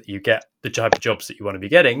 A, so that you get the type of jobs that you want to be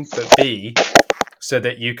getting, but B, so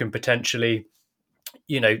that you can potentially,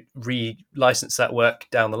 re-license that work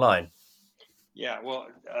down the line. Yeah, well,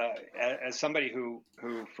 as somebody who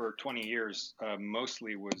for 20 years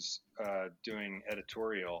mostly was doing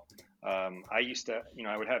editorial, I used to,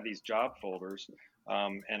 I would have these job folders,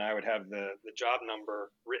 and I would have the job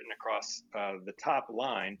number written across the top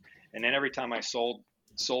line, and then every time I sold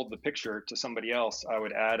the picture to somebody else, I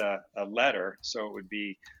would add a letter, so it would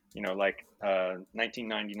be, like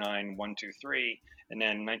 1999 123, and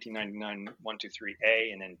then 1999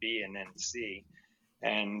 123A, and then B, and then C.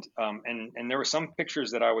 And there were some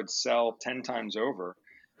pictures that I would sell 10 times over,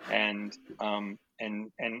 and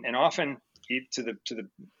often to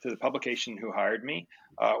the publication who hired me,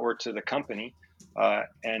 or to the company,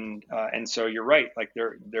 and so you're right. Like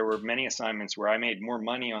there were many assignments where I made more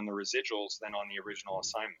money on the residuals than on the original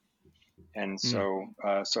assignment, and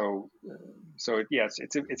so yes,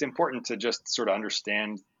 it's important to just sort of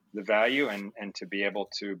understand the value and to be able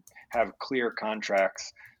to have clear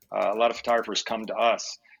contracts. A lot of photographers come to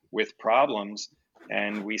us with problems,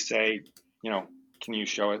 and we say, can you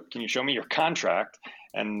show me your contract?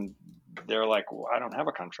 And they're like, well, I don't have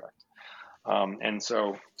a contract. And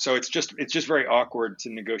so it's just very awkward to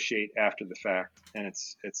negotiate after the fact, and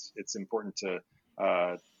it's important to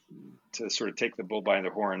sort of take the bull by the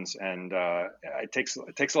horns, and it takes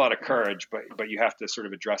a lot of courage, but you have to sort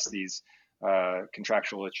of address these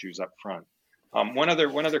contractual issues up front. One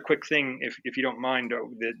other quick thing, if you don't mind,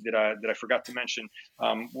 that I forgot to mention.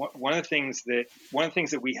 One of the things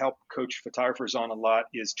that we help coach photographers on a lot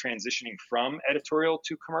is transitioning from editorial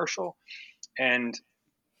to commercial, and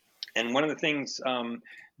one of the things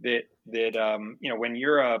that when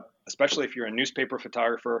you're especially if you're a newspaper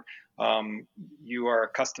photographer, you are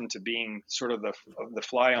accustomed to being sort of the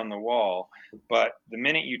fly on the wall. But the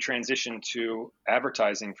minute you transition to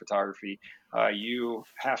advertising photography, you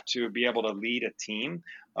have to be able to lead a team.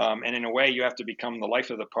 And in a way, you have to become the life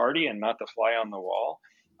of the party and not the fly on the wall.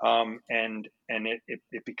 And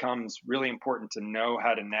it becomes really important to know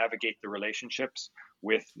how to navigate the relationships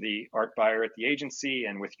with the art buyer at the agency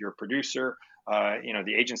and with your producer.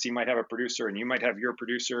 The agency might have a producer, and you might have your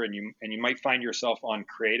producer, and you might find yourself on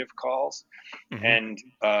creative calls, Mm-hmm.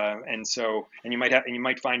 and you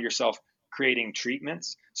might find yourself creating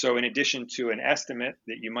treatments. So in addition to an estimate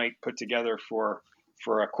that you might put together for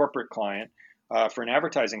a corporate client, for an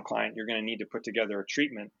advertising client, you're going to need to put together a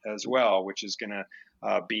treatment as well, which is going to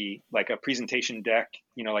be like a presentation deck,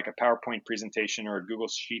 like a PowerPoint presentation or a Google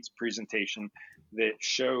Sheets presentation that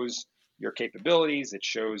shows your capabilities. It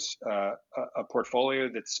shows a portfolio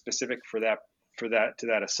that's specific for that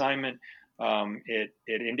assignment. It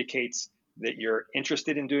indicates that you're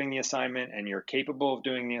interested in doing the assignment and you're capable of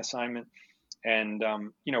doing the assignment. And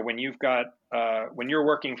when you're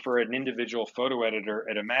working for an individual photo editor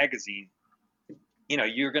at a magazine,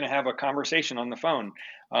 you're going to have a conversation on the phone,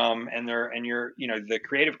 the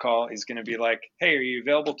creative call is going to be like, hey, are you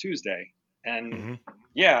available Tuesday? And Mm-hmm.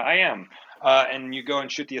 yeah, I am. And you go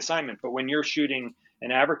and shoot the assignment. But when you're shooting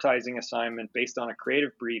an advertising assignment based on a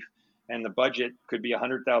creative brief, and the budget could be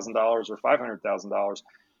 $100,000 or $500,000,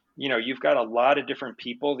 you've got a lot of different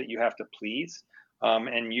people that you have to please.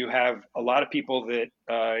 And you have a lot of people that,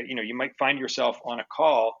 you might find yourself on a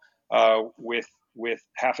call with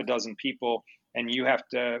half a dozen people, and you have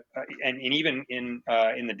to, and even in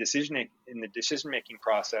the decision making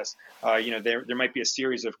process, there might be a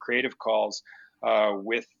series of creative calls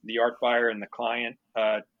with the art buyer and the client,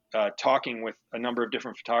 talking with a number of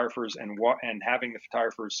different photographers and having the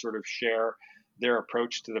photographers sort of share their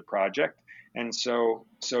approach to the project. And so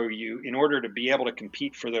you, in order to be able to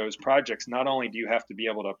compete for those projects, not only do you have to be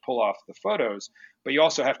able to pull off the photos, but you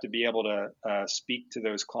also have to be able to speak to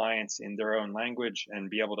those clients in their own language and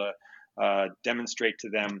be able to demonstrate to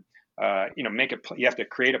them, you have to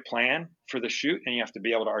create a plan for the shoot, and you have to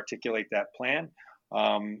be able to articulate that plan.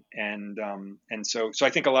 So I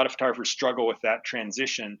think a lot of photographers struggle with that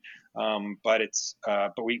transition, but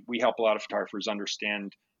we help a lot of photographers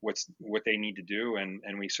understand what they need to do,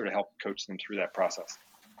 and we sort of help coach them through that process.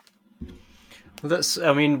 Well,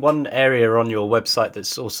 one area on your website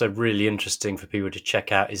that's also really interesting for people to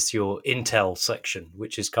check out is your Intel section,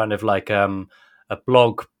 which is kind of like a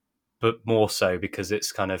blog, but more so because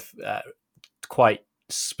it's kind of quite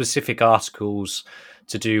specific articles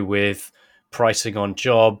to do with pricing on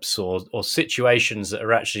jobs or situations that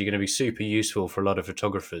are actually going to be super useful for a lot of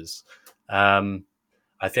photographers. I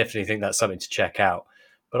definitely think that's something to check out.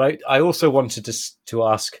 But I also wanted to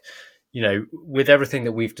ask, with everything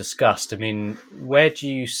that we've discussed, where do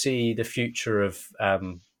you see the future of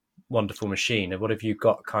Wonderful Machine, and what have you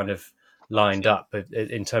got kind of lined up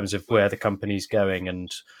in terms of where the company's going and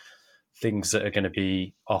things that are going to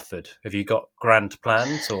be offered? Have you got grand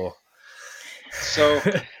plans or? So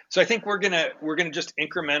I think we're gonna just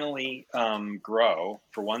incrementally grow.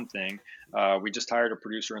 For one thing, we just hired a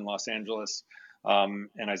producer in Los Angeles, and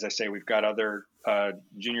as I say, we've got other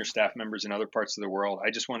junior staff members in other parts of the world. I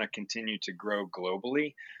just want to continue to grow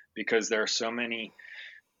globally because there are so many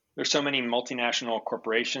multinational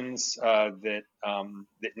corporations that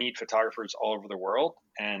need photographers all over the world,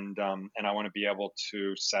 and I want to be able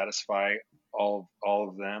to satisfy all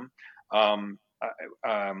of them.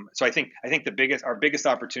 So I think our biggest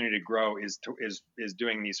opportunity to grow is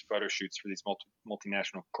doing these photo shoots for these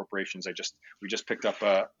multinational corporations. We just picked up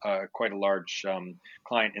quite a large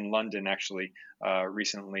client in London actually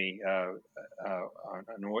recently,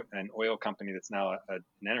 an oil company that's now an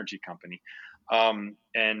energy company, and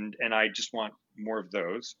I just want more of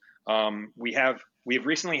those. We have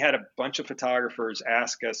recently had a bunch of photographers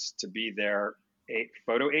ask us to be their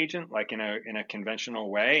photo agent, like in a conventional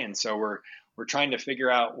way, and so we're trying to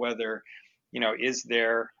figure out whether, is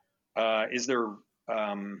there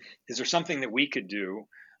something that we could do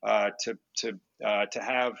to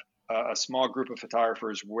have a small group of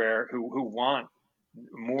photographers who want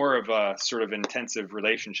more of a sort of intensive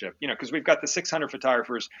relationship, because we've got the 600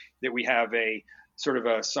 photographers that we have a sort of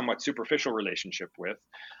a somewhat superficial relationship with.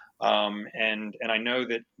 And I know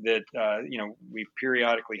that we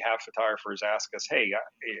periodically have photographers ask us, hey,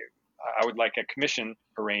 I would like a commission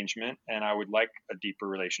arrangement and I would like a deeper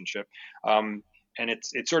relationship. And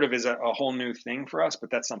it sort of is a whole new thing for us, but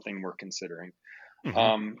that's something we're considering.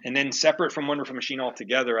 Mm-hmm. And then separate from Wonderful Machine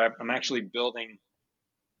altogether, I'm actually building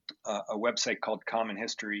a website called Common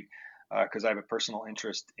History because I have a personal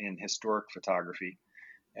interest in historic photography.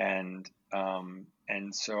 and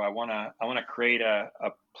so I want to create a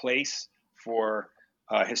place for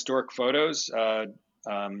historic photos,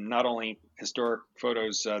 not only historic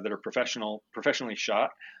photos that are professionally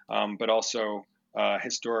shot, but also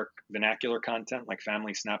historic vernacular content like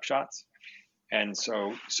family snapshots. And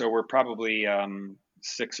so we're probably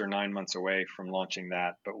 6 or 9 months away from launching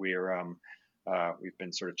that, but we've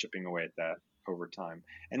been sort of chipping away at that over time.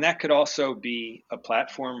 And that could also be a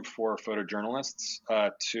platform for photojournalists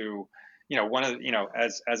to,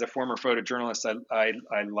 as a former photojournalist,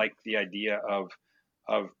 I like the idea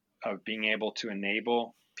of being able to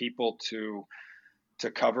enable people to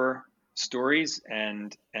cover stories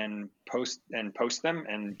and post them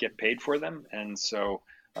and get paid for them. And so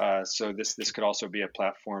this could also be a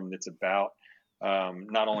platform that's about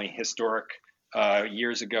not only historic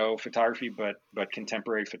years ago photography, but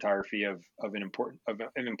contemporary photography of important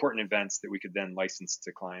events that we could then license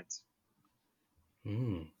to clients.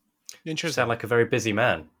 Interesting. You sound like a very busy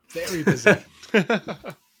man. Very busy.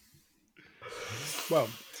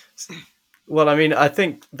 Well, I mean, I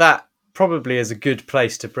think that probably is a good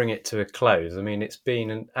place to bring it to a close. I mean, it's been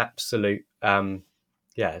an absolute,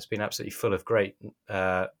 it's been absolutely full of great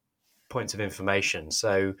points of information.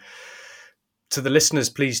 So to the listeners,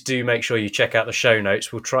 please do make sure you check out the show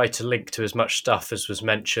notes. We'll try to link to as much stuff as was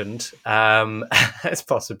mentioned as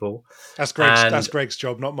possible. That's Greg's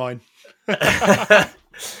job, not mine.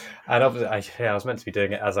 And obviously, I was meant to be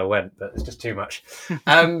doing it as I went, but it's just too much.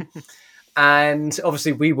 And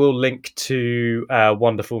obviously, we will link to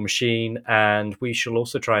Wonderful Machine, and we shall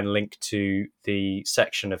also try and link to the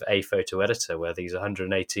section of A Photo Editor where these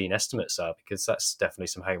 118 estimates are, because that's definitely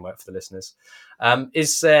some homework for the listeners.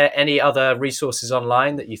 Is there any other resources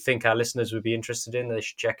online that you think our listeners would be interested in, they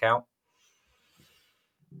should check out?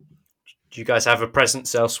 Do you guys have a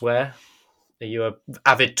presence elsewhere? Are you an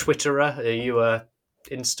avid Twitterer? Are you a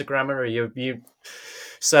Instagrammer? Are you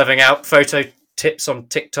serving out photo tips on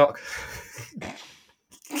TikTok?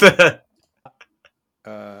 It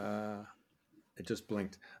just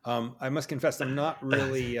blinked. I must confess, I'm not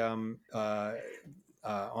really on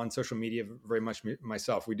social media very much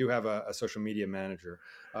myself. We do have a social media manager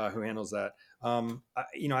who handles that.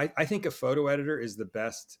 I think a photo editor is the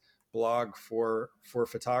best blog for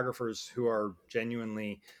photographers who are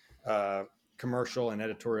genuinely commercial and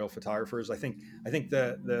editorial photographers. I think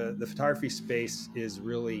the photography space is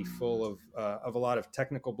really full of a lot of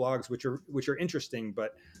technical blogs, which are interesting,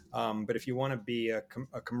 but if you want to be a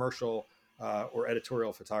commercial or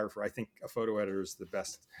editorial photographer, I think a photo editor is the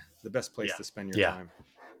best place to spend your time.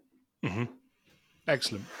 Mm-hmm.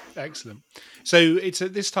 Excellent. So it's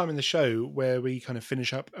at this time in the show where we kind of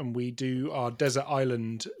finish up and we do our Desert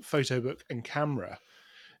Island photo book and camera.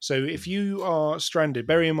 So if you are stranded,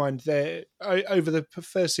 bear in mind there over the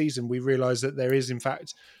first season, we realised that there is in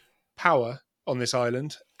fact power on this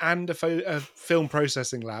island and a film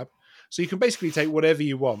processing lab. So you can basically take whatever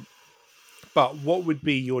you want. But what would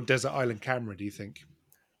be your Desert Island camera, do you think?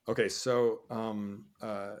 Okay, so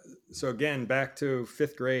again, back to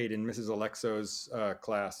 5th grade in Mrs. Alexo's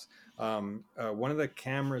class. One of the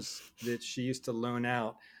cameras that she used to loan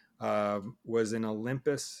out was an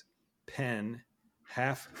Olympus Pen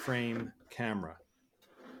half frame camera.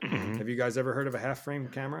 Mm-hmm. Have you guys ever heard of a half frame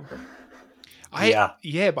camera?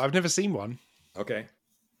 Yeah, but I've never seen one. Okay.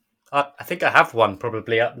 I think I have one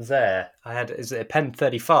probably up there. Is it a Pen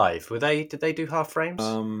 35? Did they do half frames?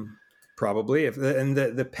 Probably.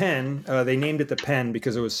 The pen, they named it the pen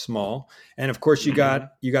because it was small. And of course you got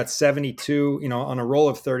 72, on a roll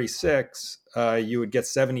of 36, you would get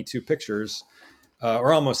 72 pictures.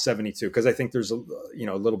 Or almost 72, because I think there's a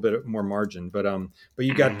little bit more margin, but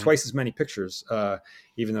you got twice as many pictures,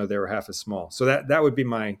 even though they were half as small. So that would be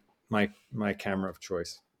my camera of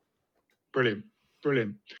choice. Brilliant.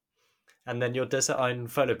 And then your Desert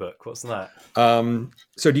Island photo book, what's that?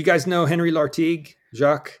 So do you guys know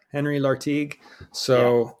Jacques Henry Lartigue?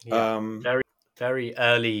 So very very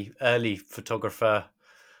early photographer.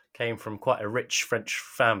 Came from quite a rich French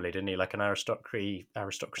family, didn't he? Like an aristocracy.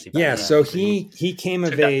 Yeah, so he came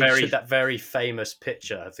of age. That very famous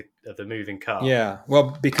picture of the moving car. Yeah,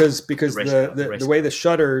 well, because the way the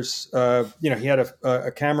shutters, he had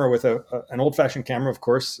a camera with an old fashioned camera, of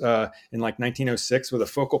course, in like 1906 with a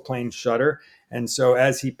focal plane shutter, and so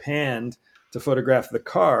as he panned to photograph the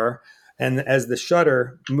car, and as the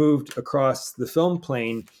shutter moved across the film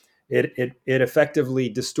plane, it effectively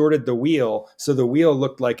distorted the wheel, so the wheel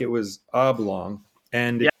looked like it was oblong.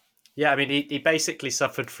 And I mean, he basically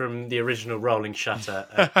suffered from the original rolling shutter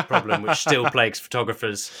problem, which still plagues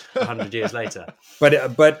photographers 100 years later. But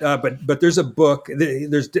there's a book.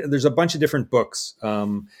 There's a bunch of different books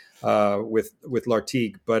with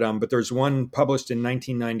Lartigue, but there's one published in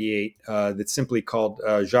 1998 that's simply called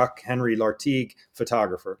Jacques Henry Lartigue,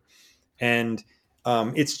 Photographer, and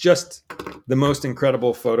it's just the most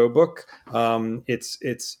incredible photo book.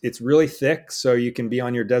 It's really thick, so you can be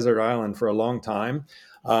on your desert island for a long time.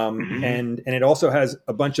 And it also has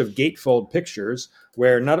a bunch of gatefold pictures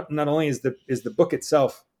where not only is the book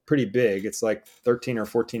itself pretty big, it's like 13 or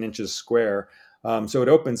 14 inches square. So it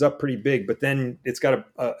opens up pretty big, but then it's got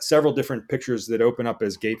several different pictures that open up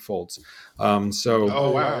as gatefolds.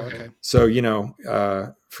 Oh wow! Okay. So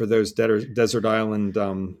for those desert island,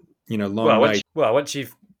 long night. Once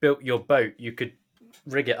you've built your boat, you could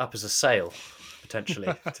rig it up as a sail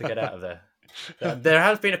potentially to get out of there. There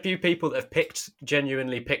have been a few people that have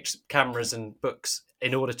genuinely picked cameras and books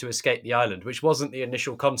in order to escape the island, which wasn't the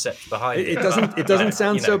initial concept behind it. It doesn't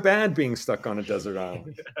sound so bad being stuck on a desert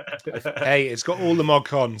island. Hey, it's got all the mod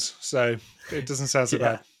cons, so it doesn't sound so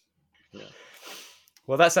bad. Yeah.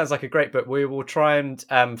 Well, that sounds like a great book. We will try and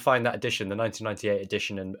find that edition, the 1998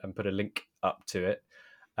 edition, and put a link up to it.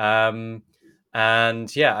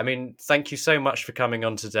 And yeah, I mean, thank you so much for coming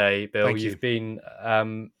on today, Bill. You've been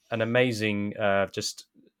an amazing just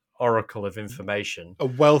oracle of information, a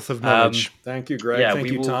wealth of knowledge. Thank you, Greg.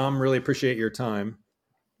 Thank you, Tom. Really appreciate your time.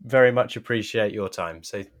 Very much appreciate your time.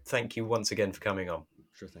 So thank you once again for coming on.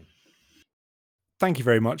 Sure thing. Thank you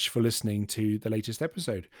very much for listening to the latest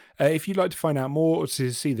episode. If you'd like to find out more or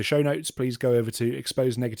to see the show notes, please go over to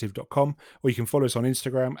exposenegative.com, or you can follow us on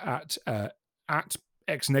Instagram at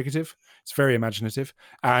xnegative. It's very imaginative.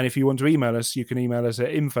 And if you want to email us, you can email us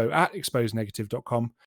at info@exposenegative.com.